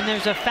 and then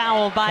there's a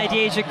foul by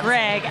Deja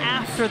Gregg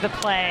after the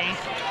play.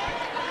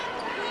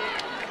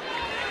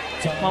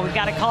 Well, we've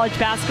got a college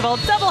basketball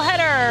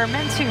doubleheader.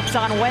 Men's hoops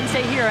on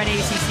Wednesday here on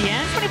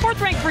ACCN. 24th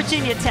ranked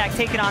Virginia Tech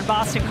taking on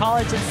Boston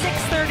College at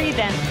 6:30.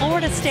 Then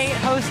Florida State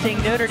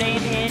hosting Notre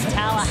Dame in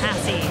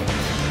Tallahassee.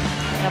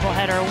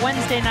 Doubleheader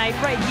Wednesday night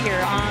right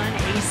here on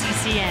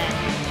ACCN.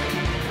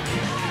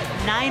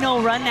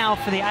 9-0 run now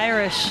for the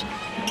Irish.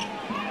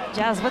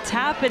 Jazz, what's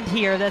happened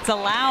here that's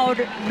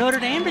allowed Notre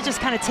Dame to just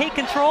kind of take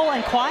control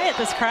and quiet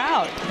this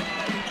crowd?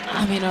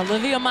 I mean,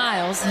 Olivia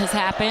Miles has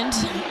happened.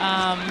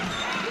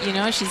 You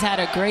know, she's had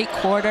a great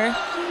quarter,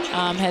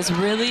 has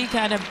really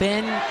kind of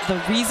been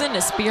the reason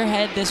to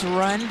spearhead this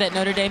run that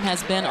Notre Dame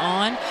has been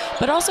on.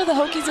 But also the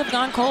Hokies have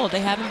gone cold.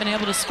 They haven't been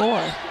able to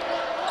score.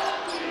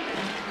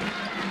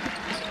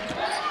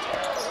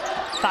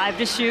 5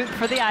 to shoot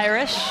for the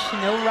Irish.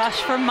 No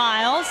rush for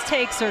Miles.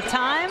 Takes her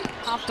time.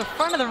 Off the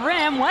front of the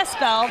rim,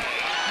 Westbeld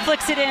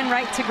flicks it in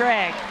right to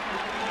Gregg.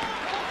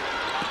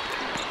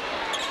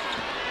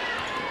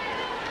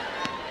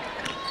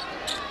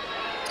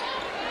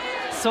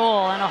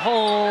 Soule in a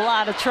whole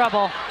lot of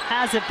trouble.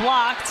 Has it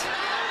blocked.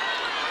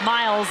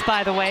 Miles,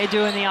 by the way,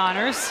 doing the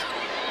honors.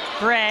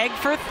 Gregg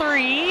for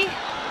 3.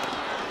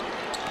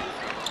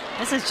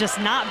 This has just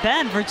not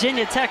been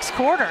Virginia Tech's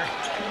quarter.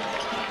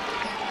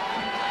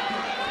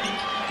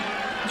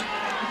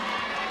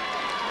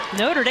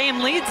 Notre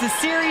Dame leads the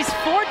series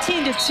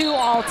 14-2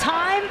 all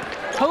time.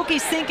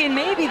 Hokies thinking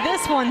maybe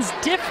this one's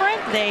different.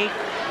 They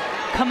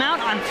come out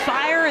on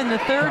fire in the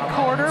third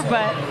quarter,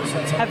 but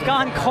have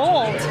gone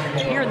cold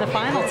here in the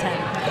final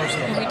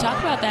 10. When we talk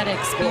about that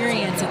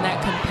experience and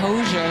that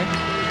composure,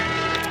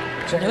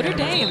 Notre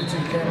Dame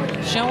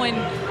showing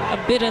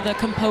a bit of the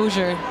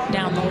composure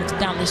down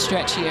the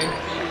stretch here.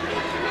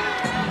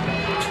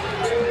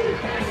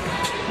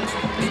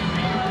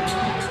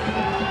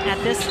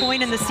 At this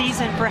point in the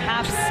season,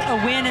 perhaps a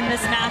win in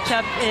this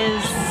matchup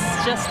is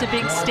just a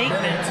big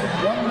statement.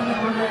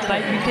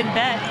 But you can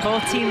bet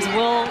both teams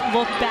will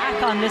look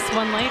back on this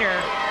one later.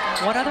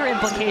 What other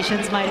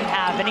implications might it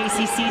have? An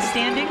ACC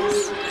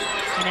standings?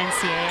 An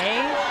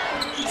NCAA?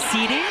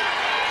 Seeding?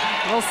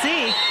 We'll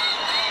see.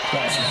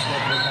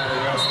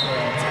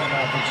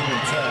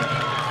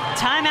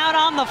 Timeout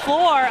on the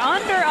floor,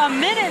 under a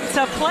minute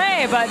to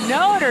play, but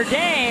Notre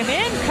Dame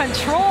in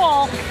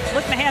control.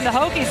 Looking to hand the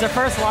Hokies their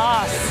first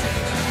loss.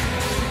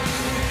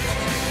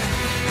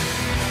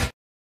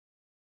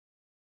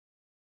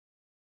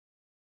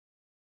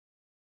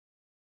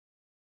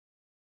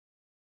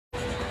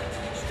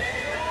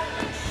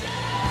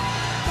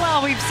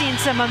 Well, we've seen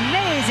some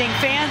amazing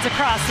fans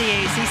across the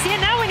ACC,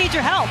 and now we need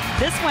your help.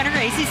 This winter,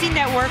 ACC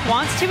Network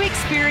wants to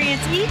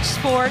experience each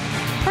sport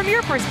from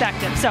your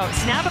perspective. So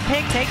snap a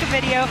pic, take a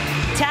video,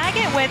 tag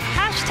it with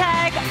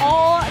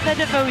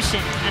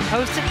 #AllTheDevotion, and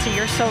post it to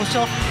your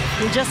social.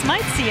 You just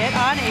might see it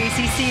on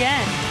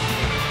ACCN.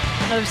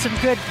 There's some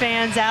good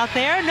fans out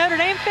there. Notre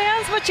Dame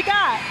fans, what you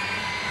got?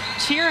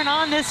 Cheering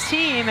on this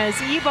team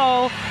as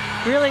Ebo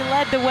really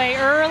led the way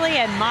early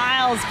and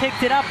Miles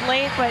picked it up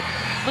late, but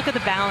look at the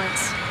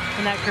balance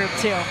in that group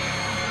too.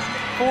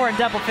 4 in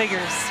double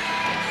figures.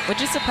 Which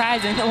is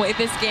surprising the way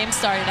this game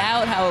started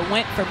out, how it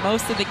went for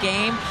most of the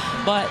game.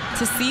 But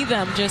to see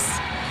them just,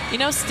 you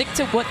know, stick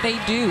to what they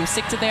do,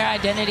 stick to their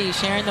identity,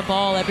 sharing the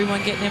ball,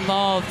 everyone getting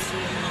involved.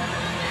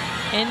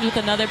 End with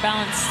another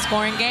balanced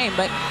scoring game.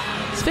 But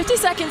it's 50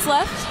 seconds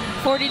left,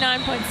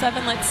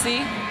 49.7, let's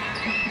see.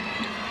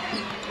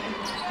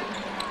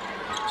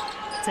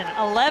 It's an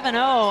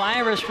 11-0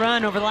 Irish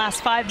run over the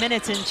last 5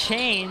 minutes and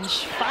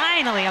change.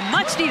 Finally, a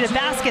much-needed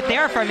basket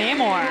there from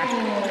Amor.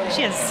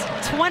 She has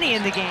 20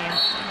 in the game.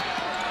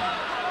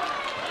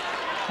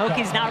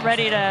 Hokies not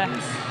ready to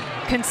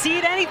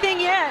concede anything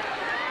yet.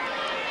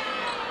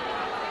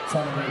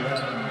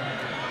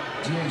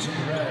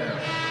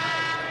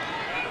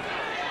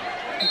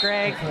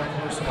 Greg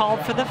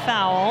called for the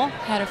foul.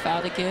 Had a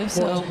foul to give,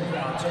 so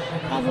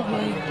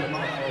probably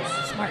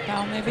smart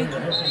foul maybe.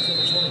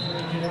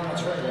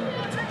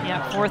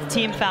 Yeah, 4th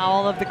team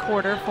foul of the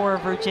quarter for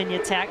Virginia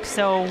Tech.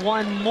 So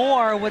one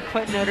more would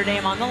put Notre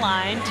Dame on the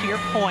line, to your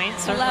point.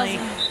 Certainly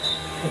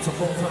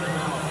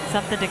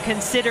something to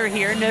consider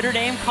here. Notre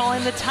Dame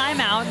calling the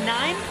timeout,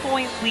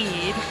 9-point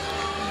lead.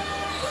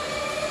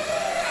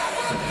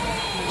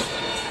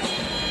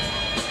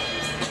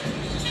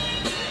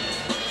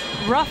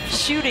 Rough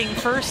shooting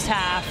first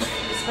half,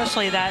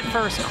 especially that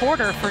first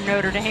quarter for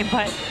Notre Dame,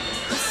 but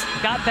just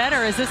got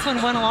better as this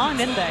one went along,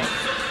 didn't they?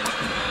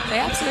 They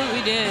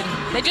absolutely did.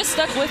 They just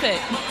stuck with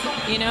it.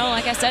 You know,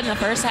 like I said, in the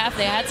first half,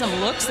 they had some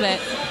looks that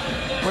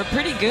were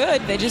pretty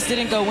good. They just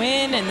didn't go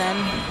in, and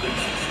then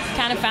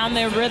kind of found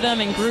their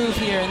rhythm and groove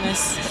here in this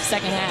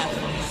second half.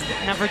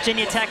 Now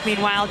Virginia Tech,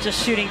 meanwhile,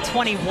 just shooting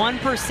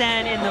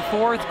 21% in the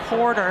 4th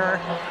quarter.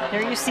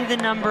 There you see the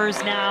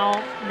numbers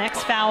now.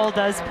 Next foul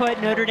does put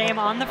Notre Dame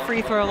on the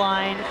free throw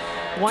line.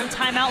 1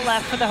 timeout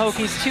left for the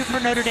Hokies, 2 for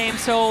Notre Dame.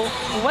 So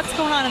what's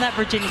going on in that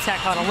Virginia Tech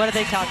huddle? What are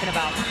they talking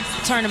about?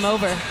 Turn them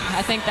over.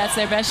 I think that's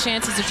their best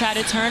chances to try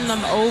to turn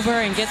them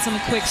over and get some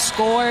quick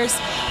scores.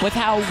 With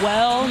how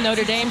well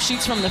Notre Dame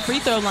shoots from the free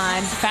throw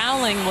line,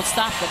 fouling will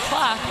stop the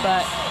clock,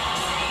 but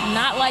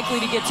not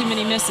likely to get too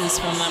many misses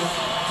from them.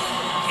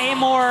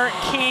 Amor,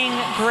 King,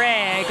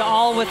 Gregg,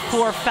 all with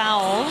 4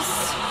 fouls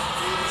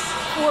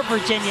for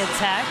Virginia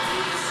Tech.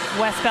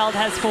 Westbeld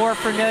has 4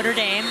 for Notre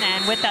Dame,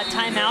 and with that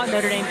timeout,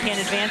 Notre Dame can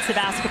advance the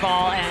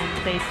basketball,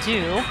 and they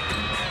do.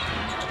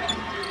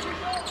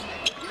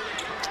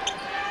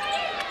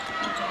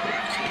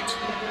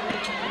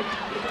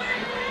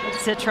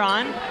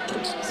 Citron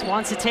just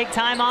wants to take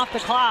time off the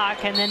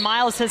clock, and then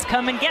Miles says,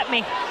 "Come and get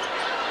me."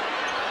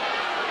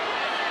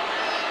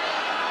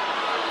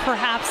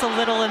 Perhaps a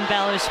little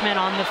embellishment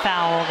on the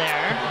foul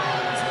there.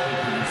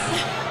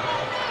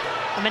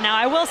 I mean, now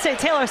I will say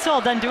Taylor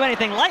Sowell doesn't do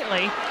anything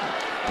lightly,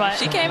 but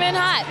she came in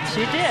hot.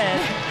 She did.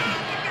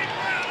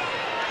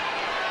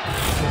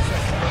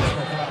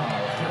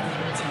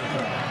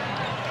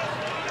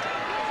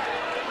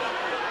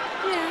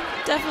 Yeah,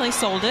 definitely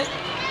sold it.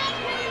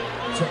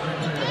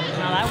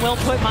 Now that will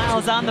put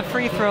Miles on the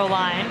free throw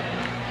line.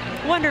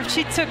 Wonder if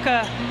she took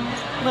a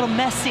little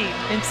Messi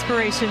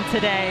inspiration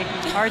today.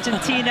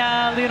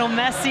 Argentina, Lionel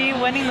Messi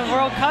winning the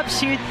World Cup.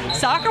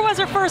 Soccer was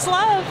her first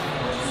love.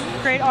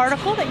 Great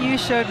article that you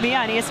showed me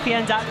on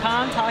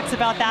ESPN.com talks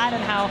about that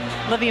and how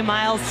Olivia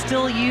Miles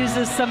still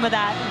uses some of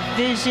that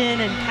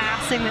vision and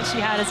passing that she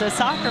had as a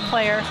soccer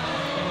player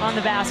on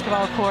the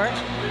basketball court.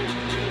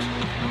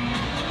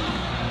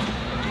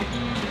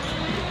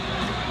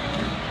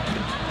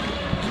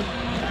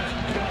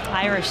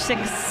 Irish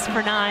 6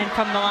 for 9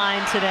 from the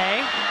line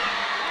today.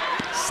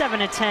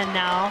 7 of 10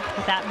 now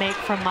with that make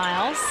from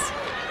Miles.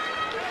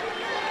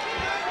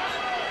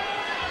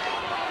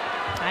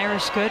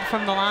 Irish good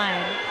from the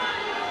line.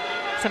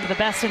 Some of the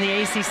best in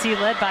the ACC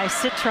led by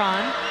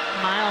Citron.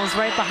 Miles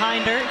right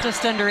behind her,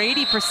 just under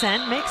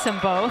 80%, makes them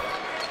both.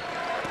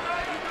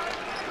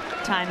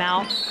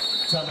 Timeout.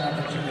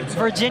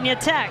 Virginia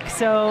Tech,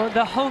 so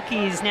the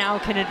Hokies now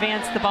can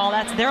advance the ball.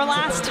 That's their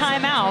last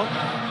timeout.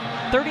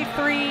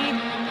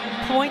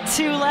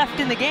 33.2 left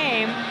in the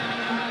game.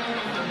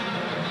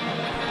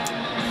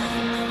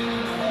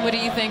 What do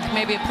you think?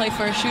 Maybe a play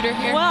for a shooter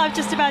here? Well, I'm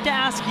just about to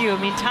ask you. I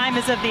mean, time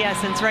is of the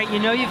essence, right? You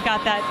know you've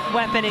got that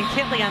weapon in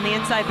Kitley on the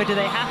inside, but do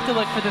they have to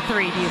look for the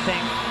three, do you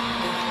think?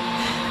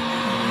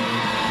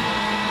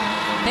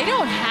 They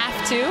don't have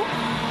to.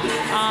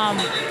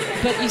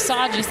 But you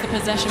saw just the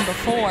possession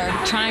before,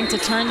 trying to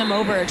turn them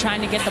over,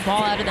 trying to get the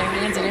ball out of their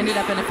hands. It ended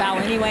up in a foul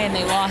anyway, and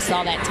they lost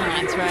all that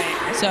time. That's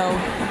right. So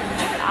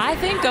I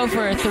think go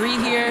for a three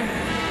here.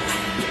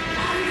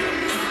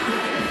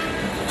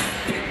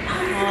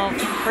 Well,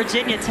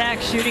 Virginia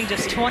Tech shooting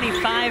just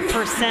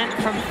 25%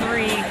 from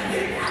three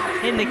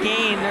in the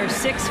game. They're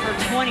 6 for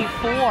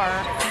 24.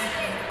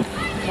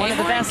 One of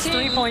the best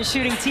three-point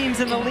shooting teams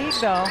in the league,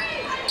 though.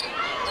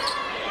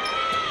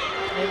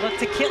 They look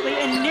to Kitley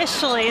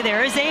initially.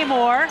 There is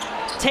Amor.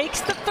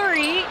 Takes the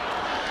three.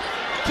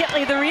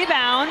 Kitley the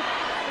rebound.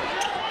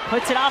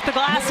 Puts it off the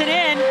glass and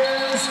in.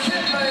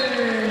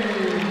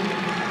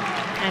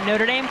 And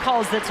Notre Dame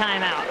calls the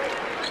timeout.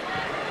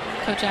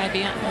 Coach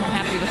Ivey, I'm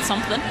happy with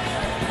something.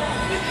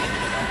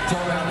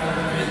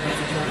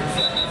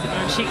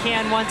 And she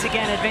can once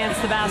again advance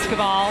the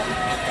basketball.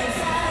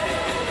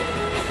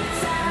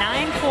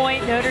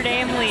 9-point Notre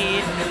Dame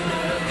lead.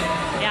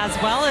 As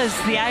well as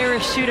the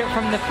Irish shoot it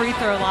from the free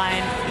throw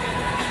line.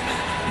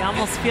 You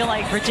almost feel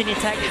like Virginia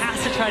Tech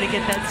has to try to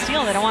get that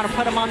steal. They don't want to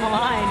put them on the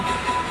line.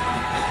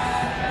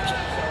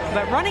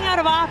 But running out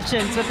of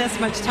options with this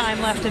much time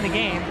left in the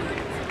game.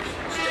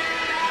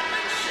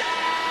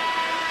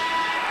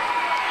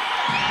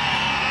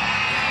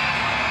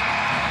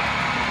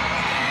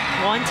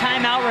 One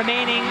timeout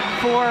remaining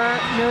for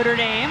Notre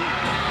Dame.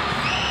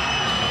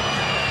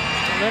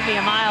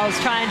 Olivia Miles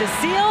trying to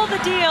seal the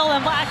deal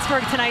in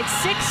Blacksburg tonight.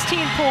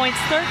 16 points,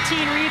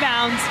 13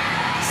 rebounds,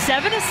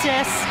 7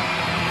 assists,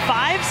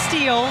 5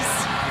 steals.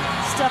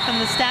 Stuffing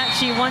the stat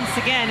sheet once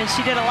again, and she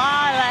did a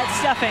lot of that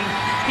stuffing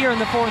here in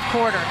the fourth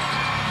quarter.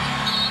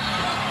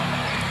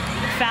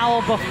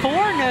 Foul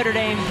before Notre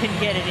Dame can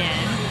get it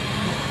in.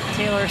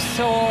 Taylor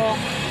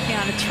Soule,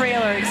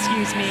 Trailer,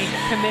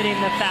 committing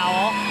the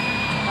foul.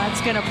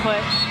 That's going to put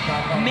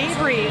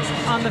Mabry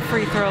on the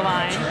free throw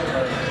line,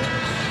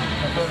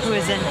 who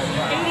is an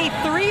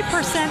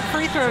 83%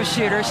 free throw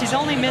shooter. She's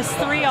only missed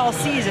 3 all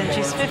season.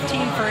 She's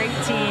 15 for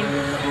 18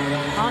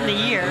 on the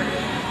year.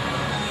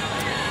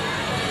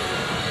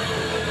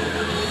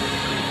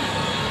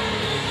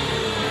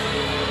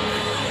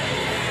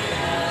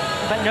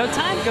 But no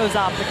time goes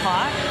off the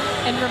clock.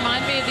 And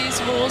remind me of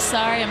these rules.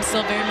 Sorry, I'm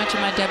still very much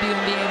in my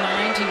WNBA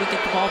mind. You would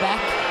get the ball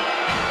back.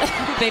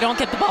 They don't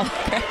get the ball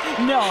back, right?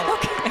 No.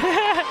 Okay.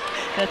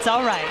 That's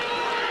all right.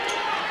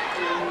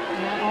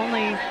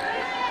 Only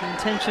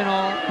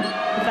intentional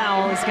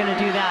foul is going to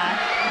do that.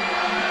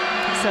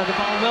 So the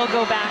ball will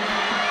go back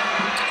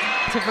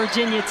to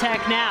Virginia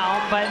Tech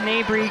now, but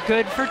Mabry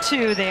good for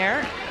 2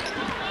 there.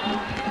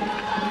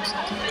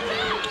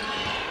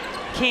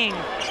 King,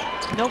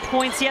 no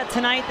points yet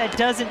tonight. That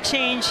doesn't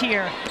change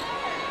here.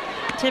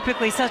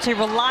 Typically such a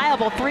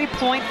reliable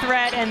three-point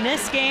threat. In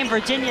this game,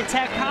 Virginia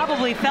Tech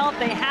probably felt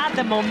they had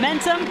the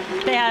momentum.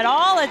 They had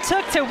all it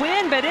took to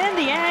win, but in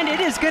the end, it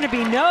is going to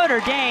be Notre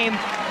Dame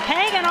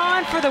hanging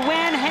on for the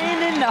win,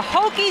 handing the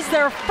Hokies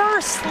their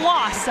first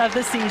loss of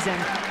the season.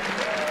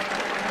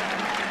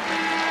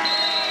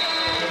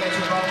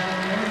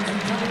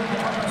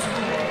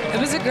 It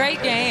was a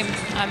great game.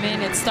 I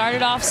mean, it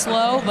started off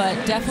slow,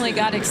 but definitely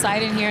got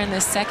exciting here in the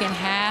second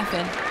half.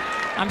 And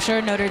I'm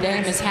sure Notre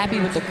Dame is happy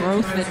with the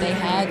growth that they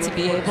had to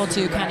be able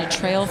to kind of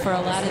trail for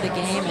a lot of the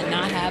game and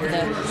not have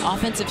the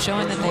offensive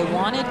showing that they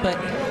wanted, but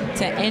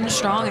to end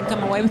strong and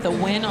come away with a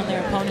win on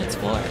their opponent's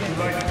floor.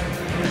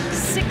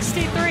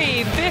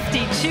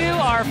 63-52,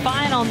 our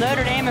final.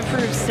 Notre Dame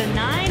improves to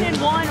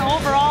 9-1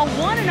 overall,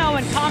 1-0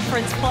 in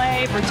conference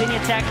play.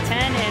 Virginia Tech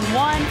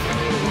 10-1,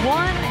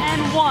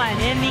 1-1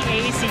 in the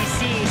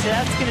ACC. So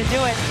that's going to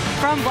do it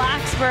from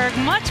Blacksburg.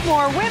 Much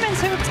more women's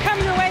hoops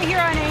coming your way here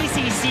on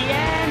ACC,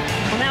 and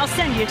we'll now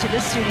send you to the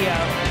studio.